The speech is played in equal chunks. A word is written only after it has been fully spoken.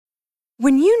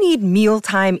When you need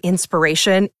mealtime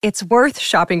inspiration, it's worth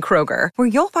shopping Kroger, where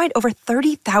you'll find over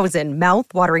 30,000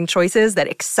 mouth-watering choices that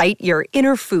excite your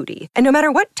inner foodie. And no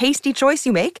matter what tasty choice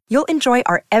you make, you'll enjoy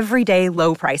our everyday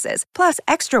low prices, plus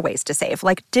extra ways to save,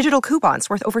 like digital coupons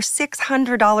worth over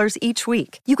 $600 each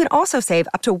week. You can also save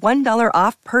up to $1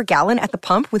 off per gallon at the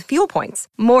pump with fuel points.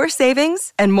 More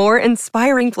savings and more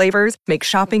inspiring flavors make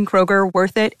shopping Kroger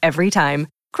worth it every time.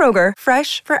 Kroger,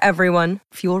 fresh for everyone.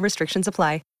 Fuel restrictions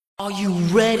apply. Are you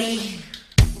ready?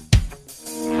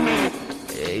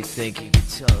 You think you can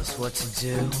tell us what to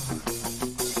do?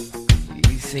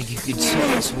 You think you can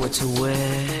tell us what to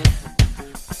wear?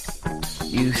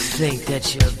 You think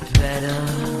that you're better?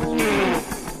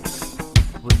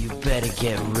 Well, you better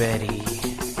get ready.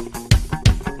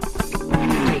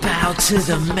 Bow to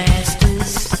the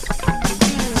masters.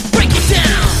 Break it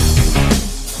down!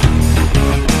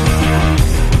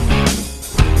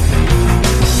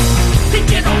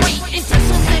 Degenerate into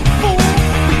something fool.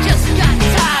 We just got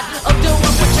tired of doing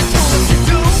what you told us to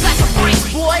do. That's a break,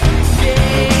 boy.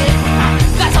 Yeah,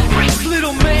 that's a break,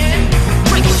 little man.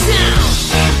 Break it down.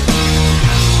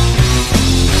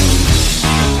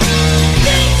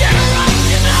 Degeneration.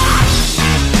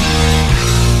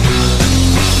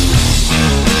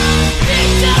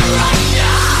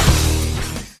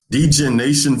 Degeneration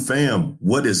Nation fam,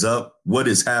 what is up? What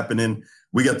is happening?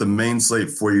 We got the main slate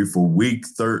for you for week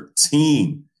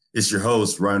 13. It's your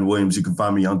host, Ryan Williams. You can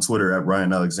find me on Twitter at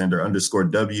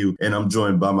RyanAlexander_W. And I'm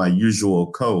joined by my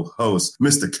usual co-host,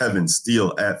 Mr. Kevin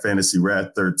Steele at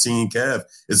FantasyRad13. Kev,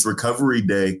 it's recovery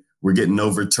day. We're getting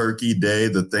over Turkey Day,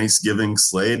 the Thanksgiving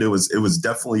slate. It was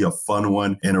definitely a fun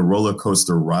one and a roller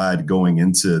coaster ride going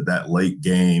into that late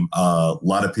game. A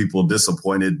lot of people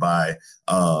disappointed by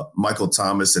Michael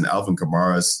Thomas and Alvin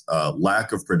Kamara's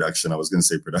lack of production. I was going to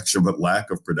say production, but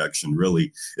lack of production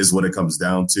really is what it comes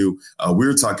down to. We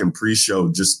were talking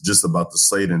pre-show just about the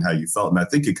slate and how you felt. And I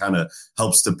think it kind of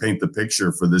helps to paint the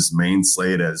picture for this main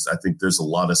slate, as I think there's a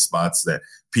lot of spots that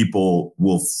people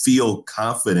will feel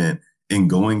confident in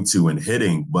going to and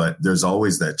hitting, but there's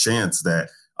always that chance that,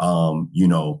 on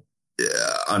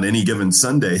any given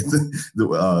Sunday,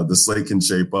 the slate can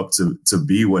shape up to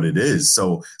be what it is.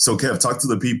 So Kev, talk to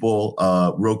the people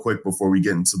real quick before we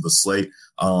get into the slate,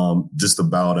 just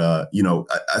about,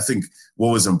 I think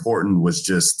what was important was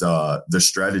just the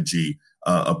strategy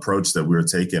approach that we were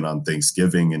taking on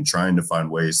Thanksgiving and trying to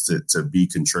find ways to be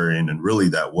contrarian. And really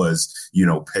that was,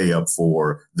 pay up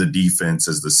for the defense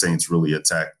as the Saints really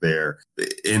attacked there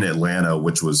in Atlanta,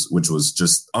 which was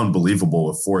just unbelievable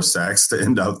with 4 sacks to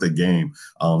end out the game.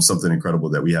 Something incredible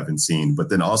that we haven't seen. But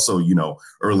then also,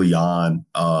 early on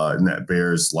in that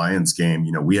Bears-Lions game,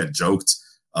 we had joked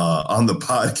on the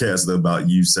podcast about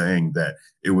you saying that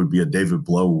it would be a David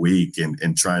Blow week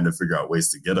and trying to figure out ways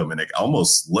to get him. And it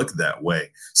almost looked that way.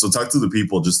 So talk to the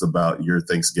people just about your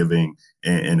Thanksgiving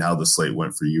and how the slate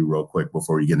went for you real quick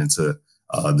before we get into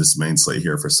this main slate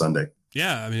here for Sunday.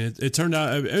 Yeah. I mean, it turned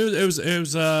out, it was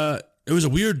a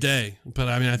weird day, but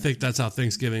I mean, I think that's how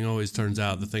Thanksgiving always turns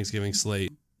out, the Thanksgiving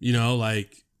slate,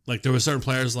 like there were certain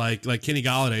players like Kenny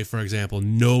Golladay, for example.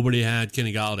 Nobody had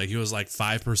Kenny Golladay. He was like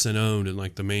 5% owned in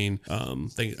like the main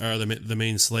the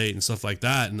main slate and stuff like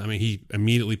that. And I mean, he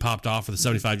immediately popped off with a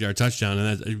 75-yard touchdown,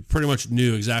 and that pretty much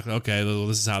knew exactly, okay, well,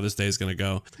 this is how this day is going to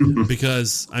go.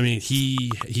 Because I mean,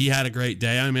 he had a great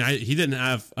day. I mean, he didn't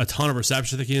have a ton of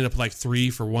reception. I think he ended up like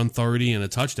 3 for 130 and a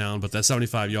touchdown, but that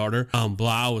 75-yarder,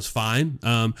 Blau was fine.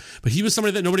 But he was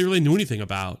somebody that nobody really knew anything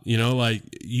about. Like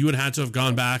you would have to have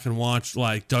gone back and watched,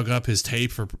 like, dug up his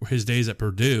tape for his days at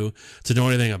Purdue to know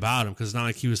anything about him, because it's not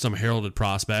like he was some heralded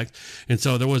prospect. And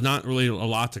so there was not really a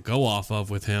lot to go off of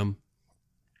with him.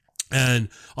 And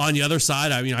on the other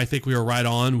side, I mean, I think we were right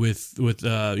on with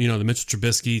the Mitchell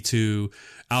Trubisky to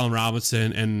Allen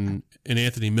Robinson and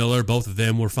Anthony Miller. Both of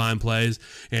them were fine plays.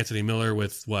 Anthony Miller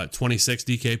with 26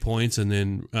 DK points, and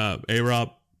then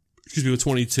A-Rob, with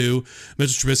 22.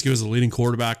 Mitchell Trubisky was the leading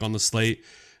quarterback on the slate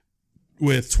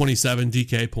with 27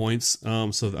 DK points.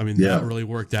 So, I mean, that really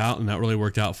worked out, and that really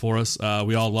worked out for us.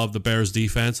 We all love the Bears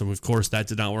defense, and of course that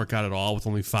did not work out at all with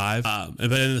only 5. But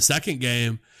in the second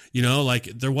game,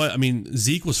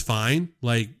 Zeke was fine.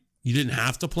 Like, you didn't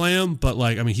have to play him, but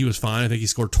he was fine. I think he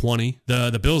scored 20.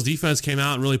 The Bills defense came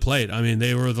out and really played. I mean,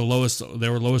 they were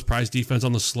lowest priced defense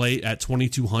on the slate at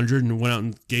 2,200 and went out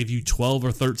and gave you 12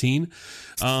 or 13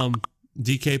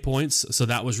 DK points. So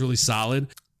that was really solid.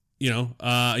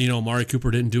 Amari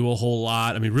Cooper didn't do a whole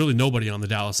lot. I mean, really nobody on the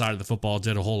Dallas side of the football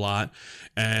did a whole lot.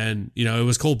 And, it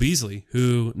was Cole Beasley,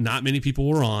 who not many people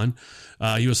were on.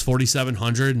 He was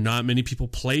 4,700. Not many people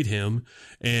played him.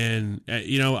 And,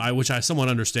 which I somewhat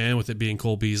understand with it being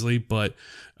Cole Beasley. But,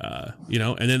 and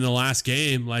then the last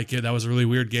game, that was a really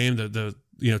weird game.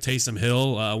 Taysom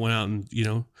Hill went out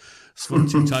and, scored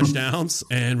 2 touchdowns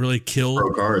and really killed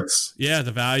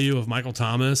the value of Michael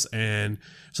Thomas. And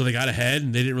so they got ahead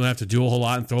and they didn't really have to do a whole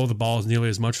lot and throw the ball as nearly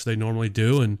as much as they normally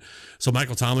do. And so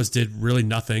Michael Thomas did really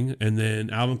nothing. And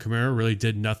then Alvin Kamara really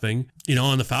did nothing.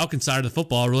 On the Falcons side of the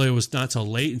football, really it was not till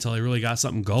late until they really got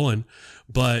something going.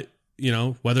 But,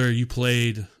 whether you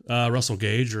played Russell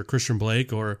Gage or Christian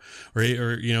Blake or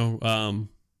Calvin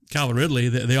Ridley,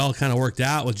 they all kind of worked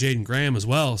out with Jaden Graham as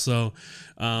well. So,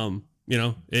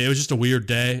 it was just a weird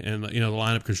day, and the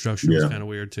lineup construction was kind of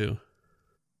weird too.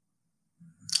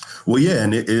 Well, yeah,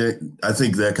 and I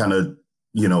think that kind of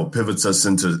pivots us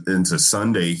into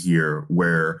Sunday here,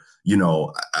 where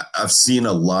I've seen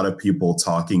a lot of people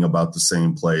talking about the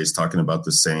same plays, talking about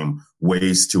the same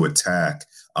ways to attack,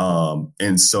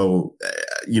 and so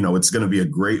it's going to be a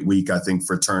great week, I think,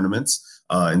 for tournaments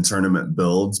and tournament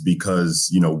builds,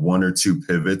 because 1 or 2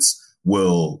 pivots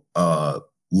will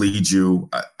lead you,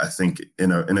 I think,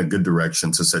 in a good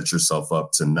direction to set yourself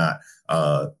up to not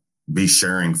be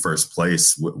sharing first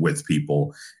place with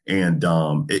people. And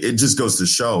it just goes to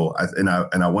show, and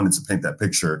I wanted to paint that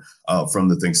picture from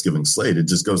the Thanksgiving slate. It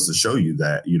just goes to show you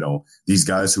that, these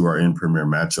guys who are in premier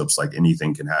matchups,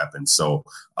 anything can happen. So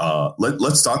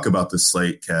let's talk about the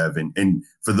slate, Kev. And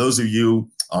for those of you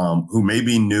who may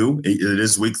be new, it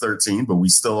is week 13, but we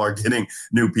still are getting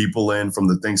new people in from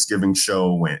the Thanksgiving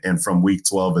show and from week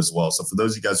 12 as well. So for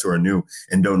those of you guys who are new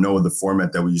and don't know the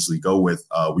format that we usually go with,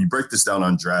 we break this down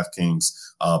on DraftKings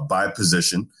by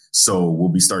position. So we'll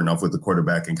be starting off with the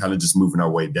quarterback and kind of just moving our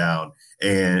way down.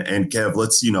 And Kev,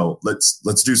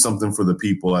 let's do something for the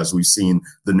people. As we've seen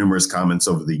the numerous comments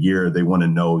over the year, they want to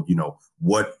know,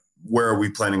 where are we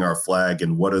planting our flag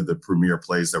and what are the premier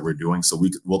plays that we're doing? So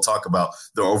we'll talk about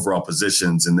the overall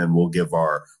positions, and then we'll give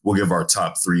our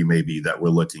top 3 maybe that we're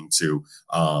looking to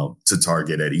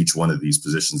target at each one of these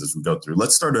positions as we go through.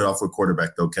 Let's start it off with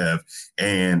quarterback though, Kev.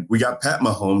 And we got Pat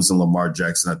Mahomes and Lamar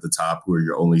Jackson at the top, who are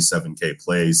your only 7K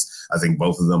plays. I think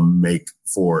both of them make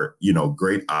for,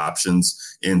 great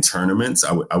options in tournaments.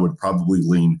 I would probably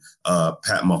lean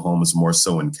Pat Mahomes more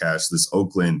so in cash. This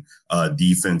Oakland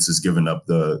defense has given up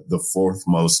the 4th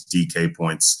most DK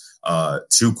points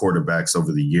to quarterbacks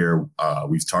over the year.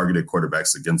 We've targeted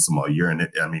quarterbacks against them all year. And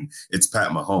it's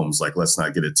Pat Mahomes. Let's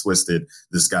not get it twisted.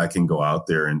 This guy can go out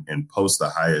there and post the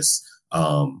highest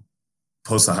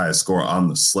score on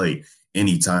the slate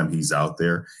anytime he's out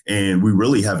there. And we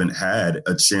really haven't had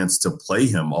a chance to play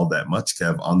him all that much,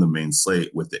 Kev, on the main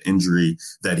slate with the injury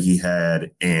that he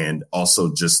had, and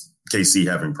also just KC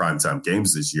having primetime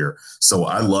games this year. So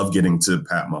I love getting to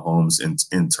Pat Mahomes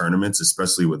in tournaments,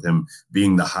 especially with him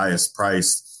being the highest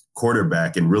priced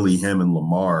quarterback, and really him and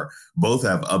Lamar both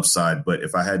have upside. But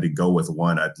if I had to go with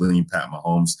one, I'd lean Pat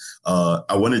Mahomes.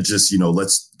 I want to just,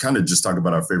 let's kind of just talk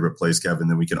about our favorite plays, Kevin,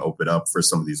 then we can open up for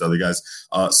some of these other guys.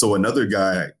 So another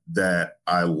guy that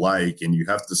I like, and you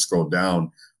have to scroll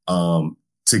down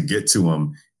to get to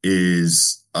him,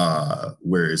 is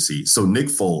where is he? So Nick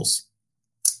Foles.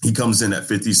 He comes in at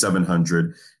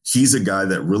 5,700. He's a guy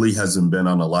that really hasn't been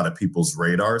on a lot of people's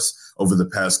radars over the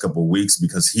past couple of weeks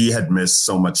because he had missed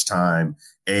so much time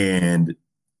and,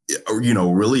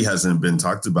 really hasn't been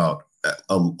talked about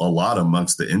a lot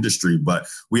amongst the industry. But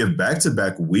we have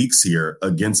back-to-back weeks here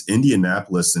against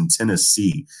Indianapolis and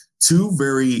Tennessee, 2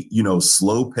 very,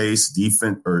 slow-paced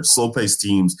defense or slow-paced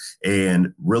teams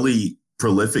and really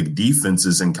prolific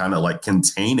defenses and kind of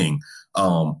containing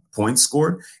points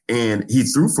scored. And he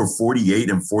threw for 48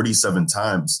 and 47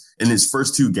 times in his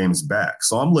first 2 games back.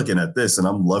 So I'm looking at this and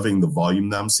I'm loving the volume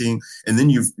that I'm seeing. And then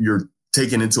you're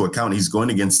taking into account he's going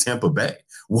against Tampa Bay,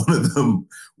 one of the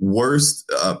worst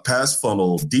pass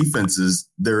funnel defenses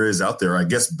there is out there, I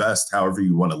guess best, however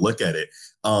you want to look at it.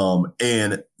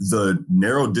 And the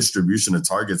narrow distribution of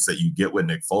targets that you get with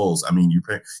Nick Foles,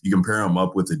 you can pair him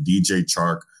up with a DJ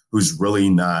Chark, who's really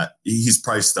not, he's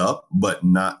priced up, but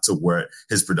not to where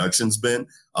his production's been.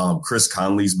 Chris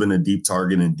Conley's been a deep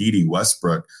target, and Dede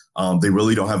Westbrook. They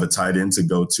really don't have a tight end to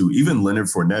go to. Even Leonard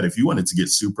Fournette, if you wanted to get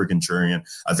super contrarian,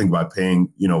 I think by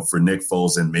paying, for Nick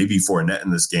Foles and maybe Fournette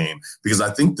in this game, because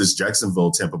I think this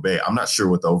Jacksonville, Tampa Bay, I'm not sure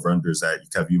what the over-under is at.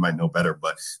 Kev, you might know better,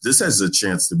 but this has a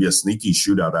chance to be a sneaky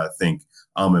shootout, I think,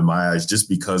 in my eyes, just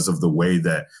because of the way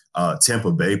that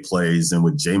Tampa Bay plays, and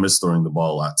with Jameis throwing the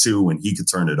ball a lot too, and he could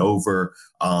turn it over.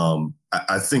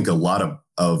 I think a lot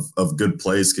of good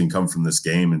plays can come from this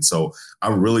game. And so I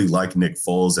really like Nick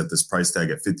Foles at this price tag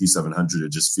at $5,700.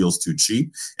 It just feels too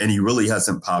cheap. And he really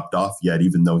hasn't popped off yet,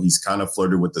 even though he's kind of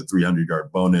flirted with the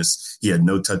 300-yard bonus. He had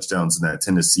no touchdowns in that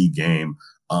Tennessee game,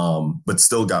 but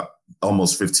still got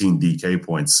almost 15 DK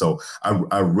points. So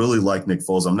I really like Nick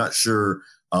Foles. I'm not sure.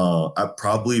 I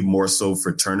probably more so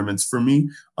for tournaments for me.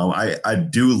 I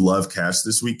do love cash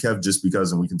this week, Kev, just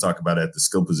because, and we can talk about it at the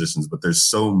skill positions, but there's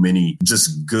so many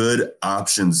just good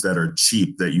options that are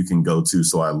cheap that you can go to.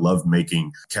 So I love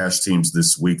making cash teams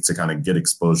this week to kind of get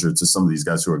exposure to some of these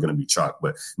guys who are going to be chalk.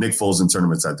 But Nick Foles in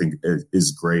tournaments, I think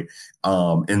is great.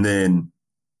 And then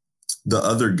the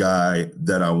other guy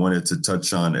that I wanted to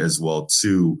touch on as well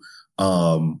too,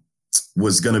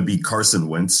 was going to be Carson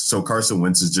Wentz. So Carson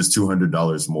Wentz is just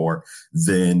 $200 more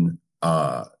than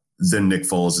Nick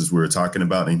Foles, as we were talking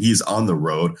about, and he's on the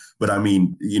road. But I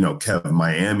mean, Kev,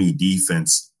 Miami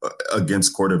defense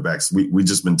against quarterbacks, we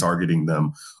just been targeting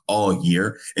them all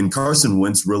year, and Carson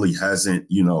Wentz really hasn't,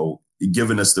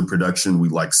 given us the production we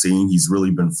like seeing. He's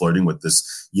really been flirting with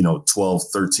this, 12,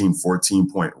 13,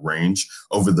 14 point range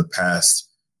over the past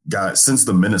since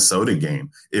the Minnesota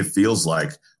game, it feels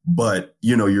like. But,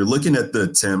 you're looking at the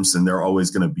attempts, and they're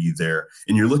always going to be there.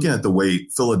 And you're looking at the way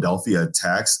Philadelphia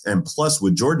attacks. And plus,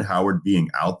 with Jordan Howard being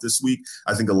out this week,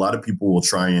 I think a lot of people will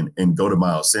try and go to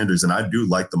Miles Sanders. And I do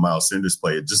like the Miles Sanders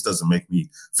play. It just doesn't make me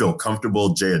feel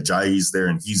comfortable. Jay Ajayi's there,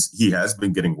 and he has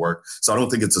been getting work. So I don't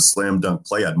think it's a slam dunk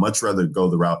play. I'd much rather go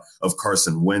the route of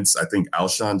Carson Wentz. I think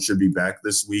Alshon should be back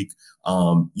this week.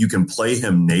 You can play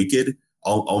him naked,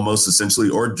 almost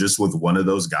essentially, or just with one of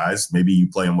those guys. Maybe you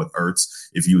play him with Ertz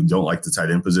if you don't like the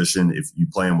tight end position. If you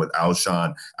play him with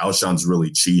Alshon's really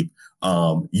cheap.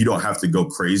 You don't have to go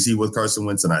crazy with Carson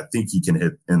Wentz, and I think he can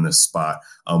hit in this spot.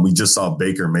 We just saw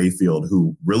Baker Mayfield,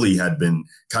 who really had been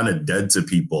kind of dead to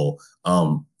people,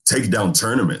 take down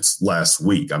tournaments last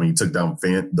week. I mean, he took down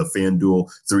the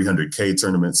FanDuel 300K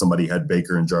tournament. Somebody had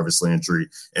Baker and Jarvis Landry.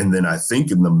 And then I think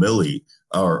in the Millie,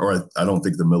 or I don't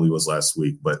think the Millie was last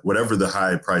week, but whatever the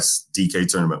high price DK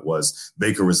tournament was,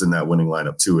 Baker was in that winning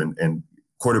lineup too. And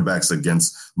quarterbacks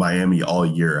against Miami all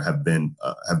year have been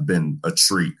a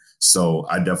treat. So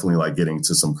I definitely like getting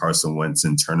to some Carson Wentz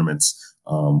in tournaments,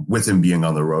 with him being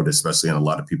on the road, especially, and a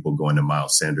lot of people going to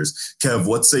Miles Sanders. Kev,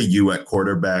 what say you at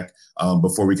quarterback,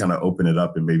 before we kind of open it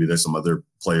up, and maybe there's some other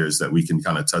players that we can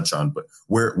kind of touch on, but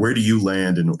where do you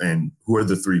land, and who are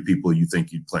the three people you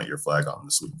think you'd plant your flag on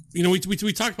this week?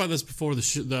 We talked about this before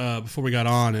before we got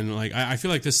on, and I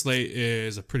feel like this slate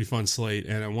is a pretty fun slate,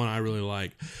 and one I really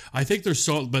like. I think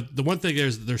but the one thing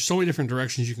is there's so many different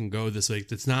directions you can go this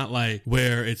week. It's not like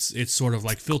where it's sort of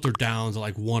like filtered down to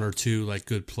like one or two like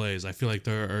good plays. I feel like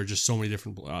there are just so many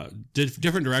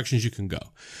different directions you can go.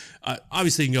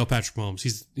 Obviously, you can go Patrick Mahomes.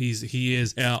 He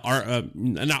is not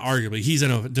arguably, he's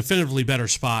in a definitively better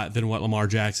spot than what Lamar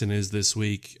Jackson is this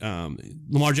week.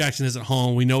 Lamar Jackson is at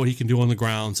home. We know what he can do on the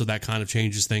ground, so that kind of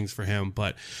changes things for him.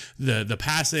 But the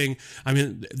passing, I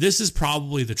mean, this is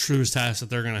probably the truest test that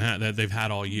they're going to have, that they've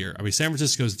had all year. I mean, San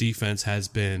Francisco's defense has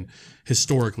been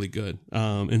historically good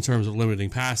in terms of limiting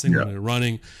passing, limiting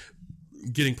running,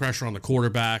 getting pressure on the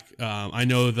quarterback. I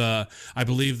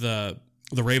believe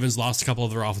the Ravens lost a couple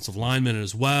of their offensive linemen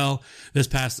as well this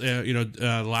past,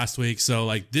 last week.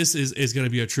 So this is going to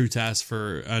be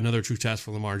another true test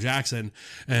for Lamar Jackson.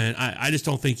 And I just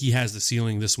don't think he has the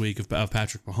ceiling this week of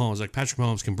Patrick Mahomes. Patrick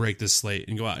Mahomes can break this slate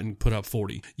and go out and put up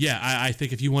 40. Yeah. I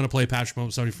think if you want to play Patrick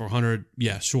Mahomes 7,400,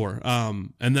 yeah, sure.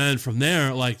 And then from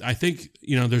there, I think,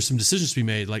 there's some decisions to be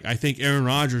made. I think Aaron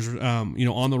Rodgers,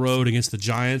 on the road against the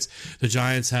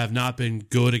Giants have not been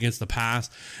good against the pass.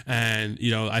 And,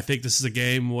 I think this is a game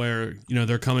where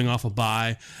they're coming off a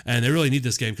bye, and they really need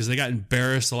this game because they got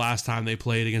embarrassed the last time they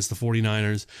played against the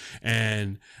 49ers.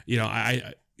 And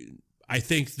I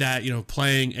think that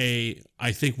playing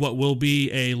I think what will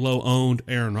be a low owned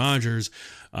Aaron Rodgers,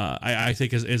 I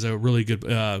think is a really good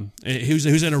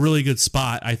who's in a really good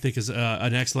spot. I think is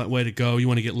an excellent way to go. You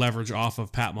want to get leverage off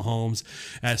of Pat Mahomes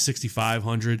at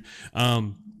 6,500.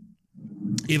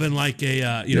 Even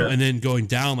and then going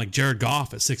down like Jared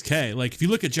Goff at 6K. If you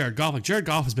look at Jared Goff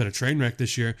has been a train wreck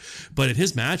this year, but in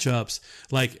his matchups,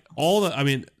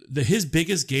 his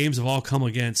biggest games have all come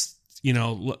against you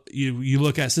know, you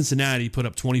look at Cincinnati put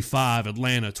up 25,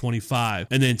 Atlanta 25,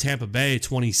 and then Tampa Bay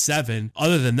 27.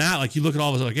 Other than that, like you look at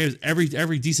all those other games,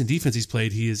 every decent defense he's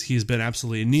played, he has been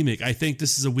absolutely anemic. I think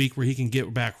this is a week where he can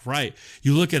get back right.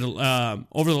 You look at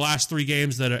over the last 3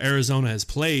 games that Arizona has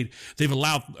played, they've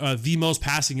allowed the most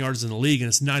passing yards in the league, and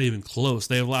it's not even close.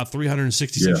 They've allowed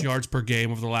 366 yards per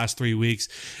game over the last 3 weeks.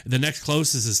 The next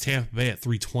closest is Tampa Bay at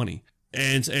 320.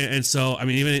 And so, I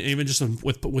mean, even just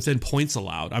within points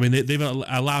allowed, I mean, they've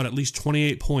allowed at least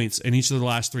 28 points in each of the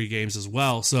last 3 games as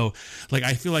well. So, like,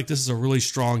 I feel like this is a really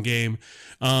strong game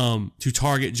to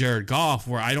target Jared Goff,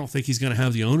 where I don't think he's going to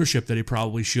have the ownership that he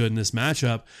probably should in this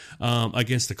matchup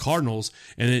against the Cardinals.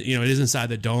 And it is inside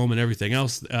the dome and everything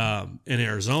else in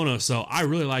Arizona. So I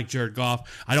really like Jared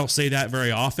Goff. I don't say that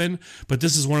very often, but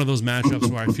this is one of those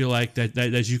matchups where I feel like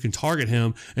that you can target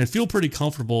him and feel pretty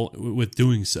comfortable with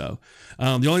doing so.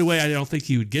 The only way I don't think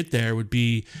he would get there would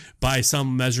be by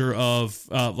some measure of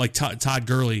like Todd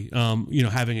Gurley,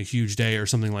 having a huge day or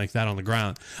something like that on the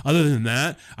ground. Other than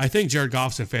that, I think Jared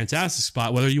Goff's in a fantastic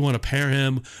spot. Whether you want to pair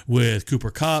him with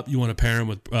Cooper Kupp, you want to pair him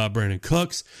with Brandon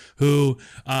Cooks, who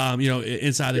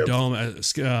inside the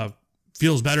dome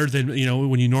feels better than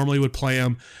when you normally would play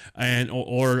him,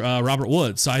 or Robert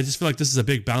Woods. So I just feel like this is a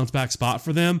big bounce back spot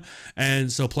for them,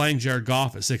 and so playing Jared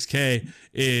Goff at 6K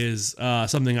is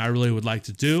something I really would like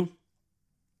to do.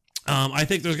 I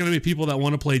think there's going to be people that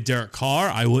want to play Derek Carr.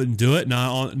 I wouldn't do it.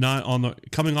 Not on the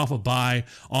coming off a bye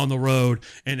on the road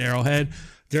in Arrowhead.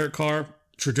 Derek Carr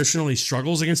traditionally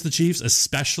struggles against the Chiefs,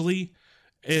 especially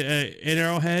in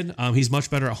Arrowhead. He's much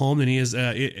better at home than he is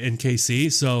in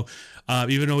KC. So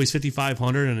even though he's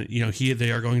 5,500 and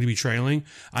they are going to be trailing,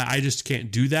 I just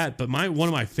can't do that. But one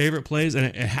of my favorite plays,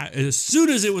 and as soon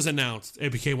as it was announced,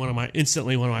 it became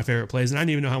instantly one of my favorite plays. And I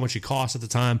didn't even know how much he cost at the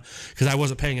time because I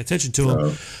wasn't paying attention to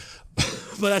him.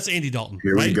 But that's Andy Dalton.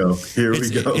 Here we go.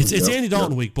 It's Andy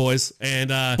Dalton week, boys. And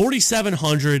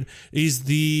 4,700. He's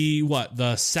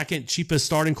the second cheapest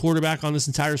starting quarterback on this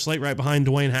entire slate, right behind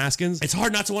Dwayne Haskins. It's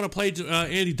hard not to want to play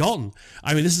Andy Dalton.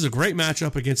 I mean, this is a great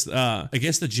matchup against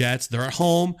the Jets. They're at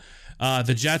home.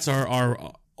 The Jets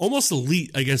are almost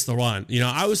elite against the run.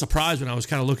 I was surprised when I was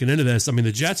kind of looking into this. I mean,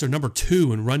 the Jets are number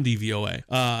 2 in run DVOA.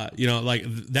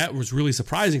 That was really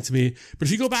surprising to me. But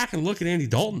if you go back and look at Andy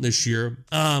Dalton this year,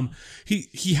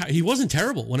 he wasn't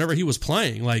terrible whenever he was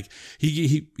playing. Like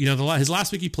his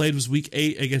last week he played was week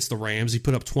 8 against the Rams. He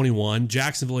put up 21.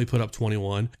 Jacksonville, he put up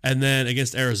 21. And then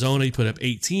against Arizona, he put up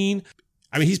 18.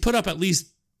 I mean, he's put up at least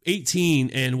 18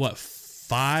 in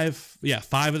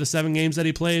 5 of the 7 games that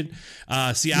he played.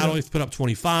 Seattle, he put up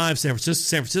 25. San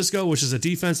Francisco, which is a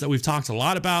defense that we've talked a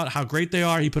lot about, how great they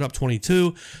are, he put up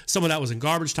 22. Some of that was in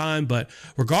garbage time, but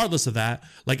regardless of that,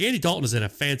 like Andy Dalton is in a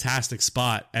fantastic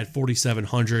spot at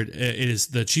 4,700. It is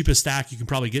the cheapest stack you can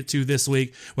probably get to this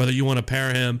week, whether you want to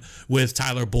pair him with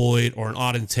Tyler Boyd or an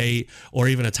Auden Tate or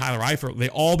even a Tyler Eifert. They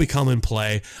all become in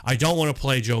play. I don't want to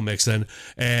play Joe Mixon,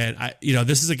 and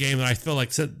this is a game that I feel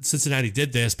like Cincinnati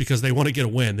did this because they want to get a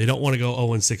win. They don't want to go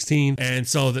 0-16, and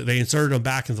so they inserted him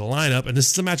back into the lineup, and this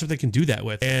is a matchup they can do that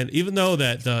with. And even though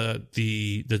that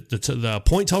the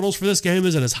point totals for this game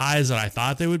isn't as high as that I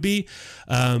thought they would be,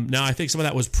 now I think some of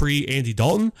that was pre-Andy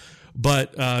Dalton,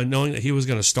 but knowing that he was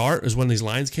going to start is when these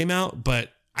lines came out. But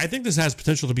I think this has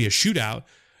potential to be a shootout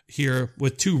here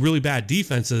with 2 really bad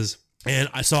defenses. And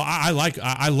so I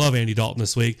love Andy Dalton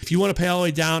this week. If you want to pay all the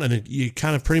way down and then you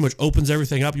kind of pretty much opens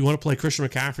everything up, you want to play Christian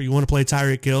McCaffrey, you want to play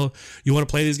Tyreek Hill, you want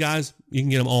to play these guys, you can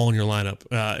get them all in your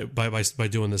lineup by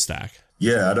doing this stack.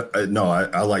 Yeah,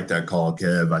 I like that call,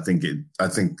 Kev. I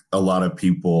think a lot of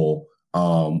people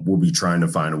will be trying to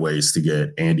find ways to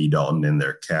get Andy Dalton in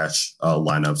their cash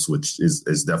lineups, which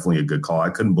is definitely a good call. I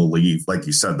couldn't believe, like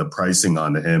you said, the pricing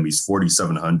on him. He's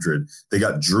 4,700. They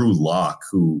got Drew Lock,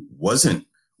 who wasn't.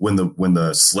 When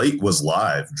the slate was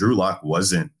live, Drew Lock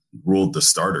wasn't ruled the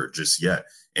starter just yet,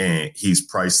 and he's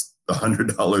priced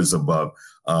 $100 above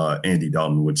Andy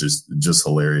Dalton, which is just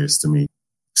hilarious to me.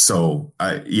 So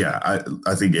I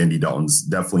think Andy Dalton's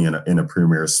definitely in a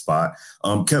premier spot.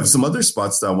 Kev, some other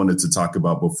spots that I wanted to talk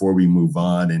about before we move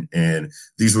on, and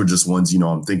these were just ones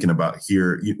I'm thinking about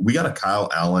here. We got a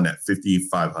Kyle Allen at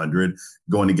 5,500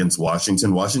 going against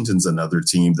Washington. Washington's another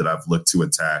team that I've looked to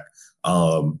attack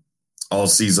all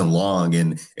season long.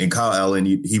 And Kyle Allen,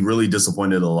 he really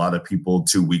disappointed a lot of people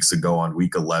 2 weeks ago on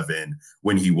week 11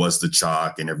 when he was the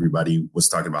chalk and everybody was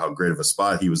talking about how great of a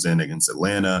spot he was in against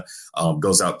Atlanta.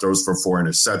 Goes out, throws for 4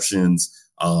 interceptions,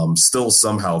 still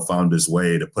somehow found his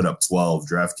way to put up 12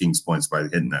 DraftKings points by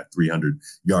hitting that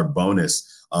 300-yard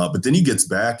bonus. But then he gets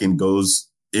back and goes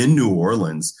in New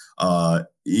Orleans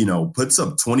puts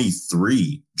up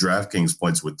 23 DraftKings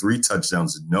points with 3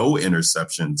 touchdowns, no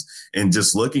interceptions. And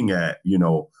just looking at,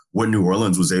 what New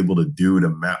Orleans was able to do to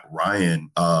Matt Ryan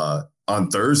on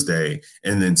Thursday,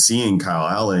 and then seeing Kyle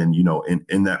Allen,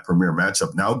 in that premier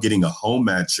matchup, now getting a home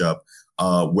matchup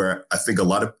where I think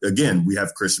we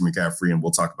have Christian McCaffrey, and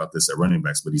we'll talk about this at running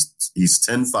backs, but he's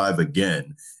 10-5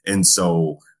 again. And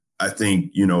so I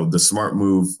think, the smart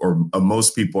move, or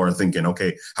most people are thinking,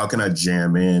 okay, how can I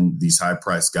jam in these high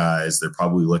priced guys? They're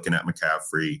probably looking at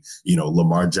McCaffrey,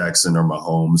 Lamar Jackson or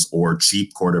Mahomes or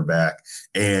cheap quarterback.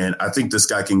 And I think this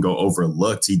guy can go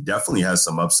overlooked. He definitely has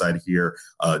some upside here.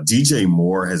 DJ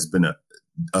Moore has been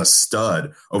a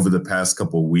stud over the past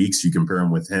couple of weeks. You compare him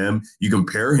with him. You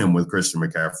compare him with Christian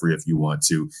McCaffrey if you want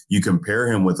to. You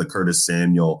compare him with a Curtis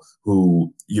Samuel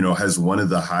who, has one of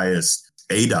the highest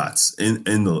ADOTs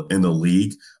in the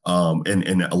league,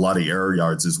 and a lot of air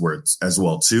yards as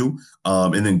well too.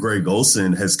 And then Greg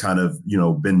Olsen has kind of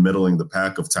been middling the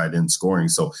pack of tight end scoring.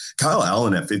 So Kyle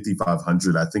Allen at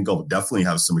 5,500, I think I'll definitely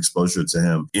have some exposure to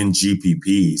him in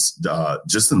GPPs,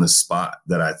 just in the spot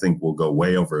that I think will go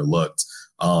way overlooked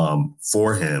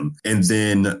for him. And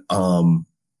then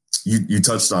you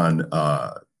touched on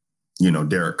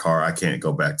Derek Carr. I can't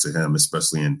go back to him,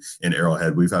 especially in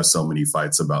Arrowhead. We've had so many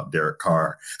fights about Derek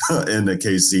Carr in the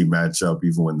KC matchup,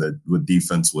 even when the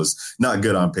defense was not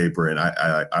good on paper, and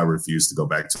I refuse to go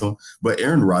back to him. But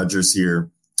Aaron Rodgers here,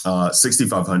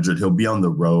 6,500. He'll be on the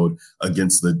road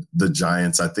against the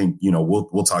Giants. I think,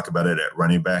 we'll talk about it at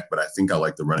running back, but I think I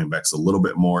like the running backs a little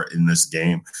bit more in this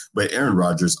game. But Aaron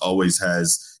Rodgers always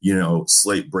has,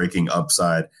 slate breaking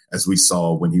upside, as we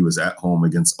saw when he was at home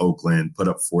against Oakland, put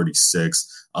up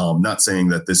 46. Not saying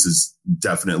that this is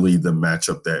definitely the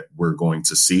matchup that we're going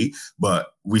to see,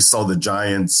 but we saw the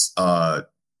Giants,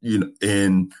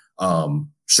 in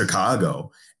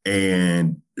Chicago,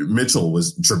 and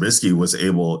Trubisky was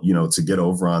able, to get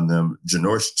over on them.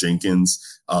 Janoris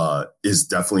Jenkins is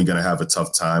definitely going to have a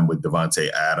tough time with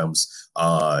Devontae Adams.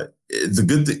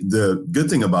 The good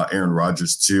thing about Aaron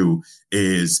Rodgers too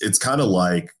is it's kind of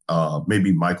like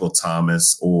maybe Michael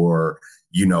Thomas, or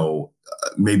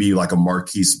maybe like a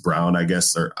Marquise Brown, I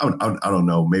guess, or I don't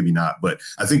know, maybe not. But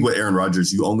I think with Aaron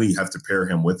Rodgers, you only have to pair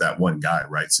him with that one guy,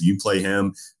 right? So you play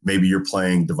him, maybe you're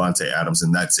playing Devontae Adams,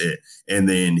 and that's it. And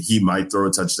then he might throw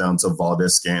a touchdown to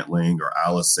Valdez-Scantling or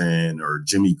Allison or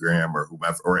Jimmy Graham or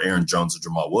whomever, or Aaron Jones or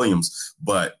Jamal Williams,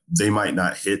 but they might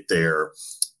not hit their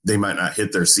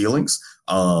ceilings.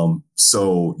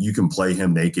 So you can play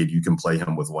him naked. You can play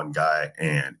him with one guy.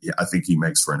 And I think he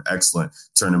makes for an excellent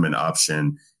tournament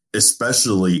option,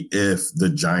 especially if the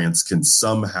Giants can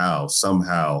somehow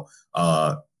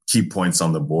keep points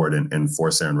on the board and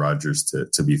force Aaron Rodgers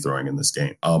to be throwing in this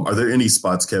game. Are there any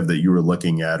spots, Kev, that you were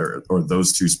looking at, or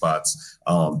those two spots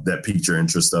that piqued your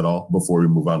interest at all before we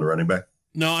move on to running back?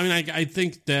 No, I mean, I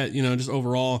think that, just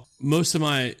overall, most of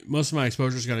my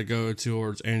exposure's got to go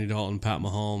towards Andy Dalton, Pat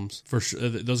Mahomes. For sure,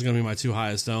 those are going to be my two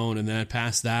highest owned. And then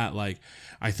past that,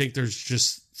 I think there's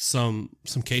just some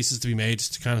cases to be made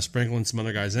just to kind of sprinkle in some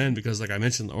other guys in, because like I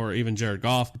mentioned, or even Jared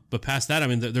Goff. But past that, I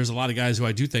mean, there's a lot of guys who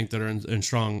I do think that are in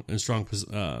strong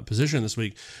position this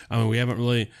week. I mean, we haven't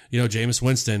really, Jameis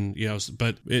Winston,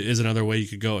 but it is another way you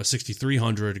could go at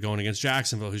 6,300 going against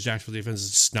Jacksonville, whose Jacksonville defense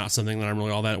is just not something that I'm really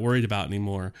all that worried about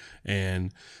anymore.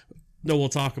 And no, we'll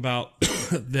talk about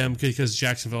them because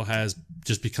Jacksonville has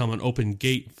just become an open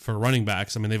gate for running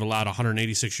backs. I mean, they've allowed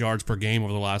 186 yards per game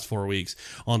over the last 4 weeks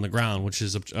on the ground, which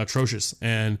is atrocious.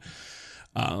 And,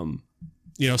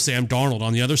 Sam Darnold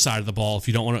on the other side of the ball, if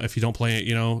you don't play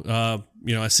it,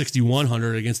 at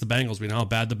 6,100 against the Bengals, we know how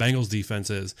bad the Bengals defense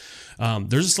is.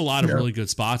 There's just a lot of really good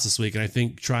spots this week. And I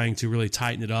think trying to really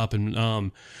tighten it up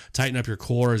and tighten up your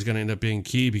core is going to end up being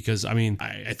key, because, I mean,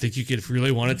 I think you could, if you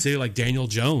really wanted to, like Daniel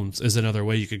Jones is another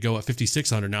way you could go at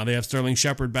 5,600. Now they have Sterling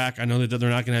Shepard back. I know that they're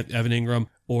not going to have Evan Ingram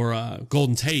or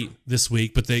Golden Tate this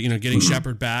week, but they, getting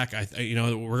Shepard back,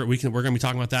 we're going to be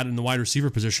talking about that in the wide receiver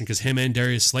position, because him and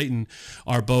Darius Slayton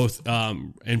are both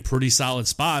in pretty solid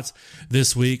spots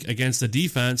this week against a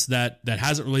defense that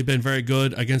hasn't really been very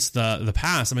good against the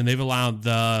pass. I mean, they've allowed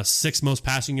the 6th most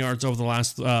passing yards over the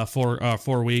last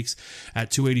 4 weeks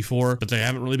at 284, but they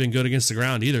haven't really been good against the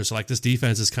ground either. So this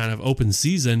defense is kind of open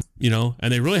season.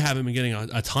 and they really haven't been getting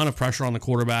a ton of pressure on the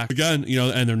quarterback again,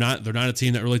 and they're not a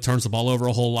team that really turns the ball over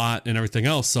a whole lot and everything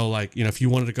else. So like, if you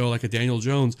wanted to go like a Daniel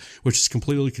Jones, which is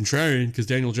completely contrarian because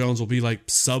Daniel Jones will be like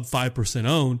sub 5%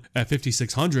 owned at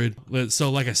 5,600.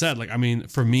 So like I said, like, I mean,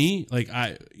 for me, like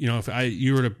if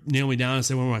you were to nail me down and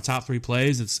say one of my top 3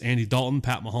 plays, it's Andy Dalton,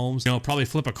 Pat Mahomes, probably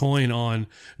flip a coin on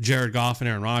Jared Goff and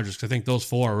Aaron Rodgers. Cause I think those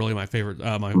 4 are really my favorite,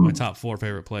 my top 4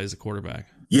 favorite plays at quarterback.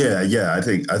 Yeah. I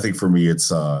think for me,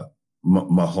 it's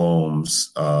Mahomes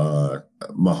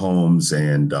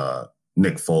and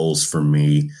Nick Foles for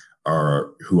me are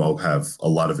who I'll have a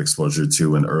lot of exposure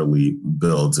to in early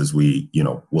builds as we,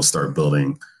 we'll start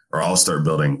building, or I'll start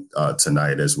building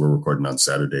tonight as we're recording on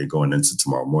Saturday going into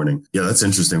tomorrow morning. Yeah, that's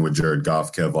interesting with Jared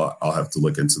Goff, Kev. I'll have to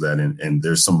look into that. And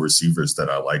there's some receivers that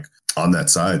I like on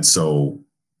that side. So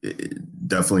it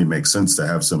definitely makes sense to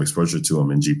have some exposure to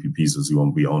him in GPPs as he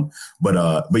won't be on. But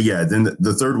yeah, then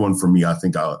the third one for me, I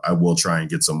think I will try and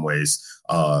get some ways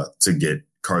to get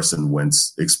Carson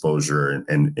Wentz exposure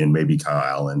and maybe Kyle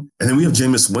Allen. And then we have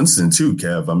Jameis Winston too,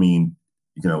 Kev. I mean,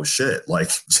 like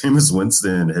Jameis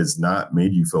Winston has not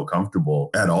made you feel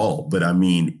comfortable at all. But I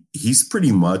mean, he's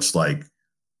pretty much like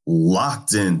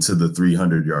locked into the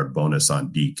 300-yard bonus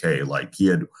on DK. Like he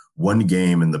had one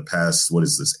game in the past,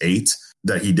 8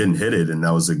 that he didn't hit it. And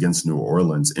that was against New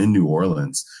Orleans. And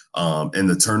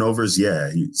the turnovers,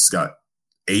 yeah, he's got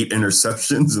 8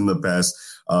 interceptions in the past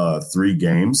 3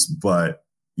 games, but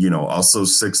also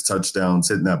 6 touchdowns,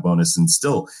 hitting that bonus and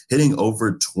still hitting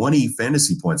over 20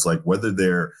 fantasy points, like whether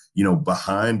they're,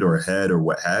 behind or ahead or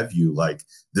what have you. Like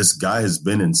this guy has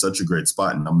been in such a great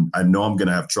spot. And I know I'm going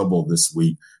to have trouble this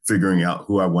week figuring out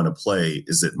who I want to play.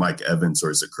 Is it Mike Evans or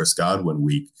is it Chris Godwin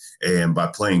week? And by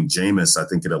playing Jameis, I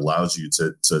think it allows you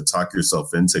to talk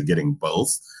yourself into getting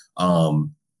both.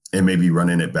 And maybe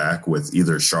running it back with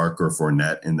either Shark or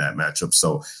Fournette in that matchup.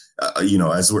 So,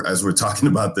 as we're talking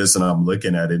about this and I'm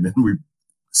looking at it and we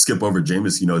skip over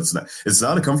Jameis, it's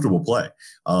not a comfortable play.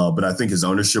 But I think his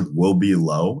ownership will be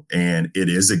low, and it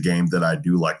is a game that I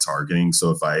do like targeting.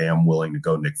 So if I am willing to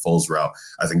go Nick Foles route,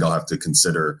 I think I'll have to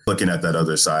consider looking at that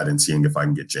other side and seeing if I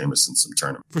can get Jameis in some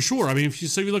tournament. For sure. I mean, if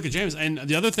you look at Jameis, and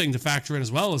the other thing to factor in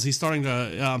as well is he's starting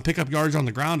to pick up yards on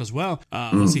the ground as well.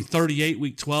 Let's see, 38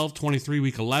 week 12, 23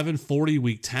 week 11, 40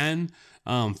 week 10.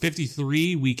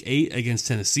 53 week 8 against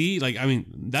Tennessee. Like, I mean,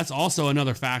 that's also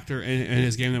another factor in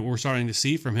his game that we're starting to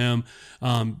see from him,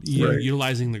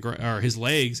 utilizing his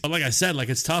legs. But like I said, like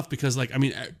it's tough because like, I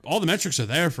mean, all the metrics are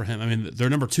there for him. I mean,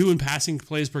 they're number 2 in passing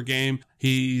plays per game.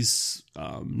 He's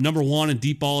number 1 in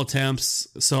deep ball attempts.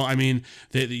 So, I mean,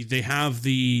 they have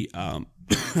the,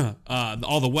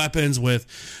 all the weapons with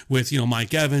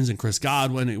Mike Evans and Chris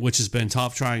Godwin, which has been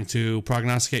tough trying to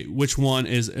prognosticate which one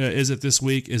is it this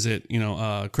week? Is it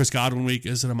Chris Godwin week?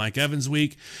 Is it a Mike Evans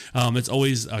week? It's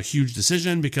always a huge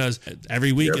decision because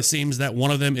every week it seems that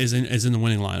one of them is in the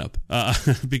winning lineup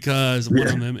because one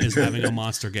of them is having a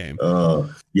monster game.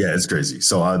 Yeah, it's crazy.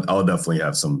 So I'll definitely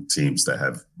have some teams that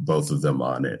have both of them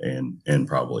on it and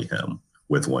probably him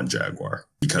with one Jaguar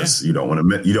because you don't want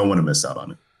to miss out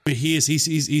on it.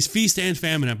 He's feast and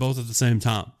famine at both at the same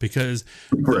time because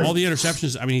all the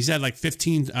interceptions. I mean, he's had like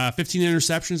 15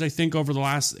 interceptions, I think, over the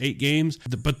last 8 games.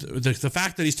 But the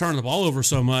fact that he's turning the ball over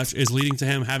so much is leading to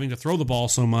him having to throw the ball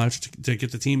so much to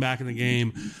get the team back in the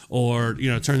game or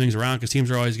turn things around because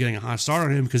teams are always getting a hot start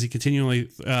on him because he continually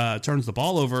turns the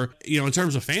ball over. In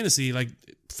terms of fantasy, like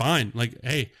fine, like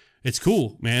hey. It's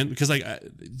cool, man, because like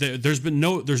there's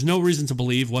no reason to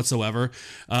believe whatsoever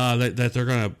that they're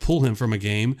going to pull him from a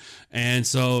game, and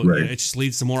so it just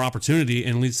leads to more opportunity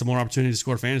to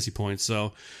score fantasy points.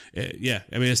 So yeah,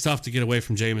 I mean it's tough to get away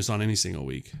from Jameis on any single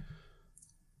week.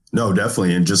 No,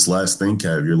 definitely. And just last thing,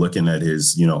 Kev, you're looking at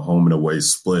his, home and away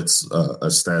splits, a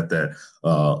stat that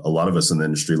a lot of us in the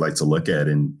industry like to look at.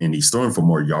 And he's throwing for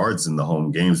more yards in the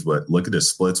home games, but look at his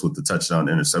splits with the touchdown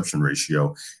interception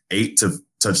ratio, 8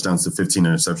 touchdowns to 15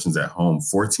 interceptions at home,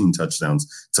 14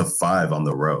 touchdowns to 5 on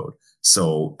the road.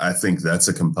 So I think that's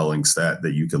a compelling stat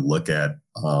that you could look at,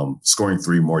 scoring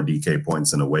 3 more DK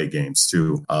points in away games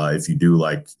too. If you do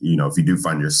if you do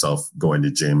find yourself going to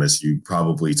Jameis, you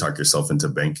probably talk yourself into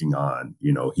banking on,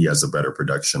 he has a better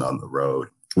production on the road,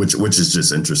 which is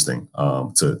just interesting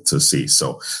to see.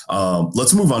 So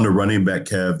let's move on to running back,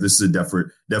 Kev. This is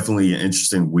definitely an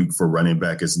interesting week for running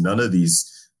back as none of these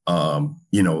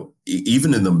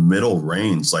even in the middle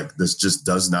range, like this just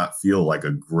does not feel like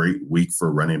a great week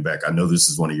for running back. I know this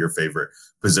is one of your favorite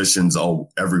positions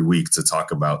every week to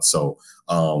talk about. So,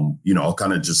 I'll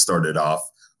kind of just start it off.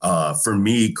 For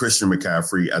me, Christian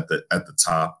McCaffrey at the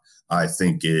top, I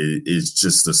think it is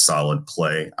just a solid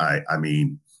play. I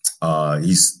mean,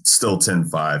 He's still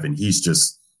 10-5, and he's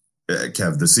just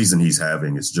Kev. The season he's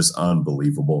having is just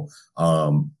unbelievable.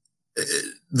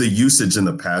 The usage in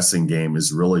the passing game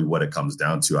is really what it comes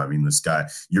down to. I mean, this guy,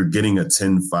 you're getting a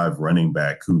 10-5 running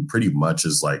back who pretty much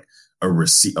is like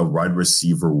a wide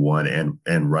receiver one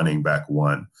and running back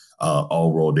one,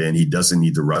 all rolled in. He doesn't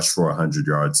need to rush for 100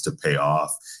 yards to pay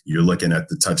off. You're looking at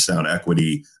the touchdown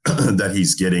equity that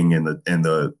he's getting and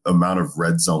the amount of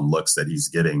red zone looks that he's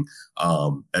getting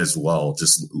as well.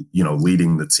 Just,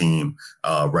 leading the team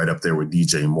right up there with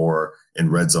DJ Moore in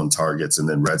red zone targets and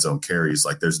then red zone carries.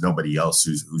 Like there's nobody else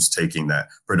who's taking that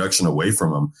production away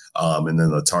from him. And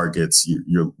then the targets,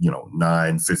 you're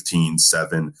 9, 15,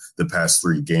 7 the past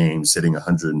 3 games, hitting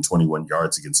 121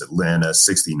 yards against Atlanta,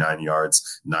 69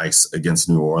 yards, nice against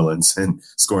New Orleans, and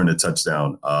scoring a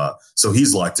touchdown. So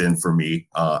he's locked in for me.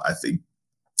 I think,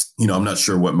 I'm not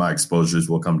sure what my exposures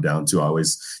will come down to. I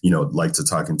always, like to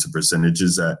talk into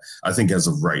percentages. I think as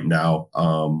of right now,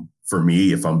 for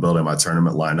me, if I'm building my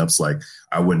tournament lineups, like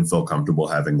I wouldn't feel comfortable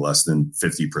having less than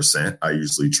 50%. I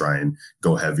usually try and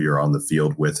go heavier on the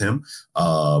field with him.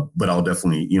 But I'll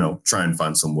definitely, try and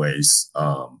find some ways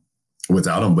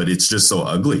without him. But it's just so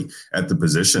ugly at the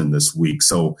position this week.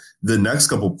 So the next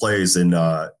couple plays, and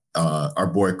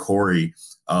our boy Corey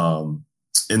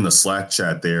in the Slack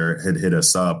chat there had hit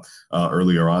us up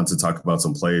earlier on to talk about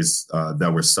some plays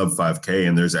that were sub 5K.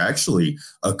 And there's actually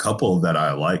a couple that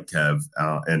I like, Kev,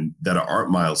 and that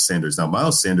aren't Miles Sanders. Now,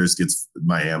 Miles Sanders gets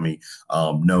Miami.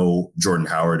 No Jordan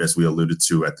Howard, as we alluded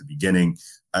to at the beginning,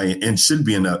 and should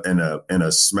be in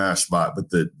a smash spot. But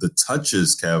the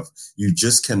touches, Kev, you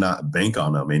just cannot bank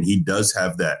on him. And he does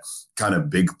have that kind of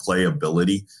big play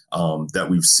ability that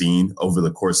we've seen over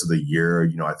the course of the year.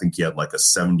 I think he had like a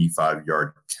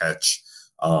 75-yard catch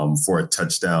for a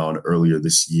touchdown earlier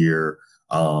this year.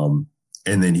 And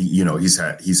then he's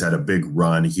had a big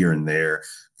run here and there.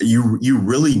 You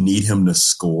really need him to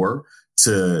score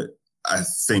to, I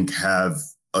think, have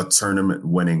a tournament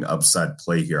winning upside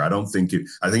play here. I think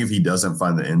if he doesn't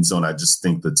find the end zone, I just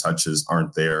think the touches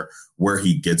aren't there where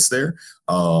he gets there.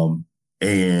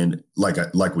 And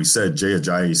like we said, Jay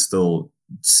Ajayi is still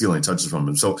stealing touches from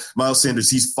him. So Miles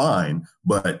Sanders, he's fine,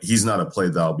 but he's not a play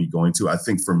that I'll be going to. I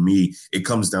think for me, it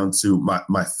comes down to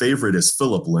my favorite is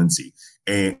Phillip Lindsay.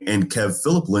 And Kev,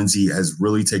 Phillip Lindsay has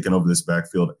really taken over this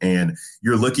backfield. And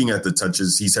you're looking at the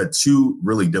touches. He's had 2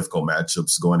 really difficult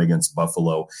matchups going against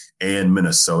Buffalo and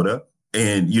Minnesota.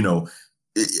 And,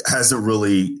 it hasn't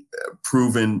really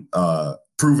proven,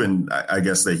 I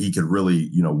guess, that he could really,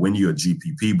 win you a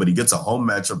GPP, but he gets a home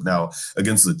matchup now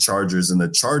against the Chargers, and the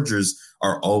Chargers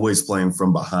are always playing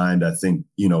from behind. I think,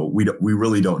 we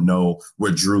really don't know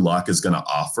what Drew Lock is going to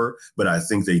offer, but I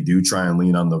think they do try and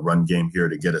lean on the run game here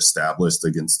to get established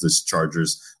against this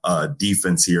Chargers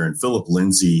defense here. And Phillip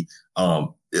Lindsay,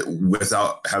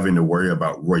 without having to worry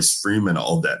about Royce Freeman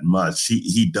all that much,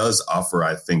 he does offer,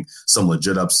 I think, some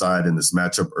legit upside in this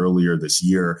matchup earlier this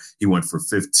year. He went for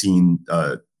 15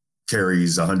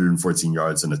 carries, 114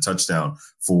 yards, and a touchdown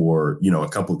for, a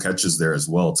couple catches there as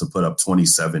well to put up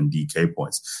 27 DK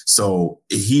points. So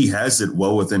he has it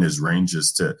well within his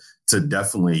ranges to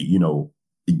definitely,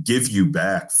 give you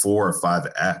back 4 or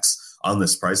 5X on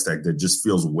this price tag that just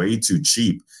feels way too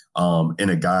cheap in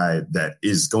a guy that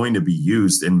is going to be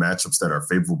used in matchups that are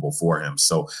favorable for him.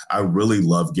 So I really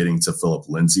love getting to Phillip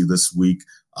Lindsay this week.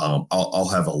 I'll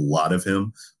have a lot of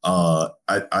him. I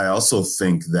also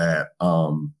think that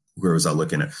where was I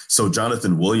looking at? So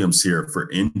Jonathan Williams here for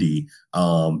Indy.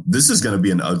 This is going to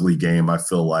be an ugly game. I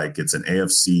feel like it's an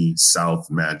AFC South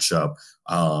matchup.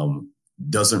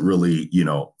 Doesn't really,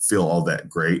 feel all that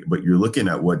great, but you're looking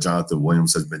at what Jonathan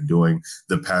Williams has been doing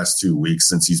the past 2 weeks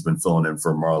since he's been filling in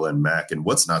for Marlon Mack. And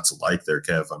what's not to like there,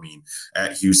 Kev? I mean,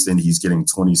 at Houston, he's getting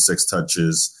 26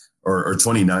 touches or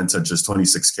 29 touches,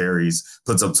 26 carries,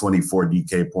 puts up 24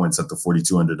 DK points at the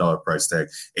 $4,200 price tag,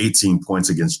 18 points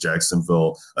against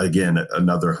Jacksonville. Again,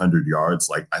 another 100 yards.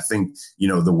 Like, I think,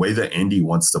 the way that Indy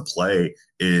wants to play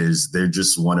is they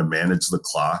just want to manage the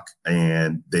clock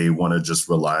and they want to just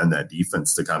rely on that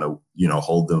defense to kind of,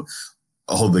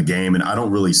 hold the game. And I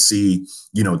don't really see,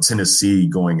 Tennessee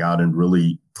going out and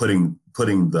really putting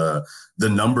the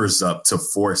numbers up to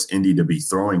force Indy to be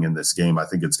throwing in this game. I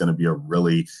think it's going to be a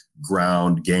really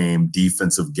ground game,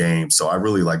 defensive game. So I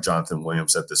really like Jonathan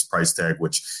Williams at this price tag,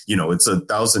 which, it's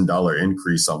 $1,000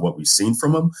 increase on what we've seen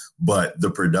from him, but the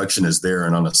production is there.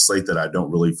 And on a slate that I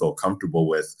don't really feel comfortable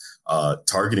with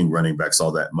targeting running backs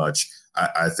all that much,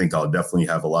 I think I'll definitely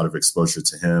have a lot of exposure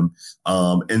to him.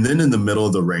 And then in the middle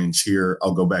of the range here,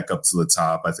 I'll go back up to the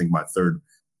top. I think my third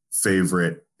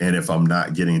favorite and if I'm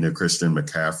not getting to Christian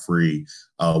McCaffrey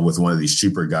with one of these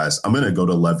cheaper guys, I'm going to go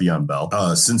to Le'Veon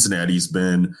Bell. Cincinnati's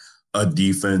been a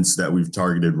defense that we've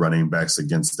targeted running backs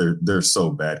against. They're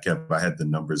so bad, Kev. I had the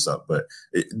numbers up, but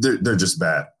they're just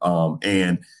bad.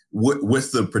 And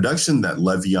with the production that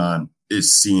Le'Veon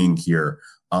is seeing here,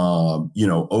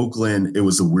 Oakland, it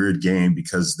was a weird game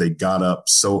because they got up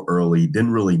so early,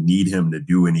 didn't really need him to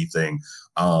do anything.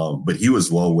 But he was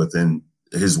well within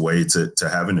his way to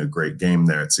having a great game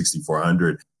there at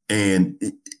 6,400. And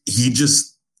he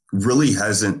just really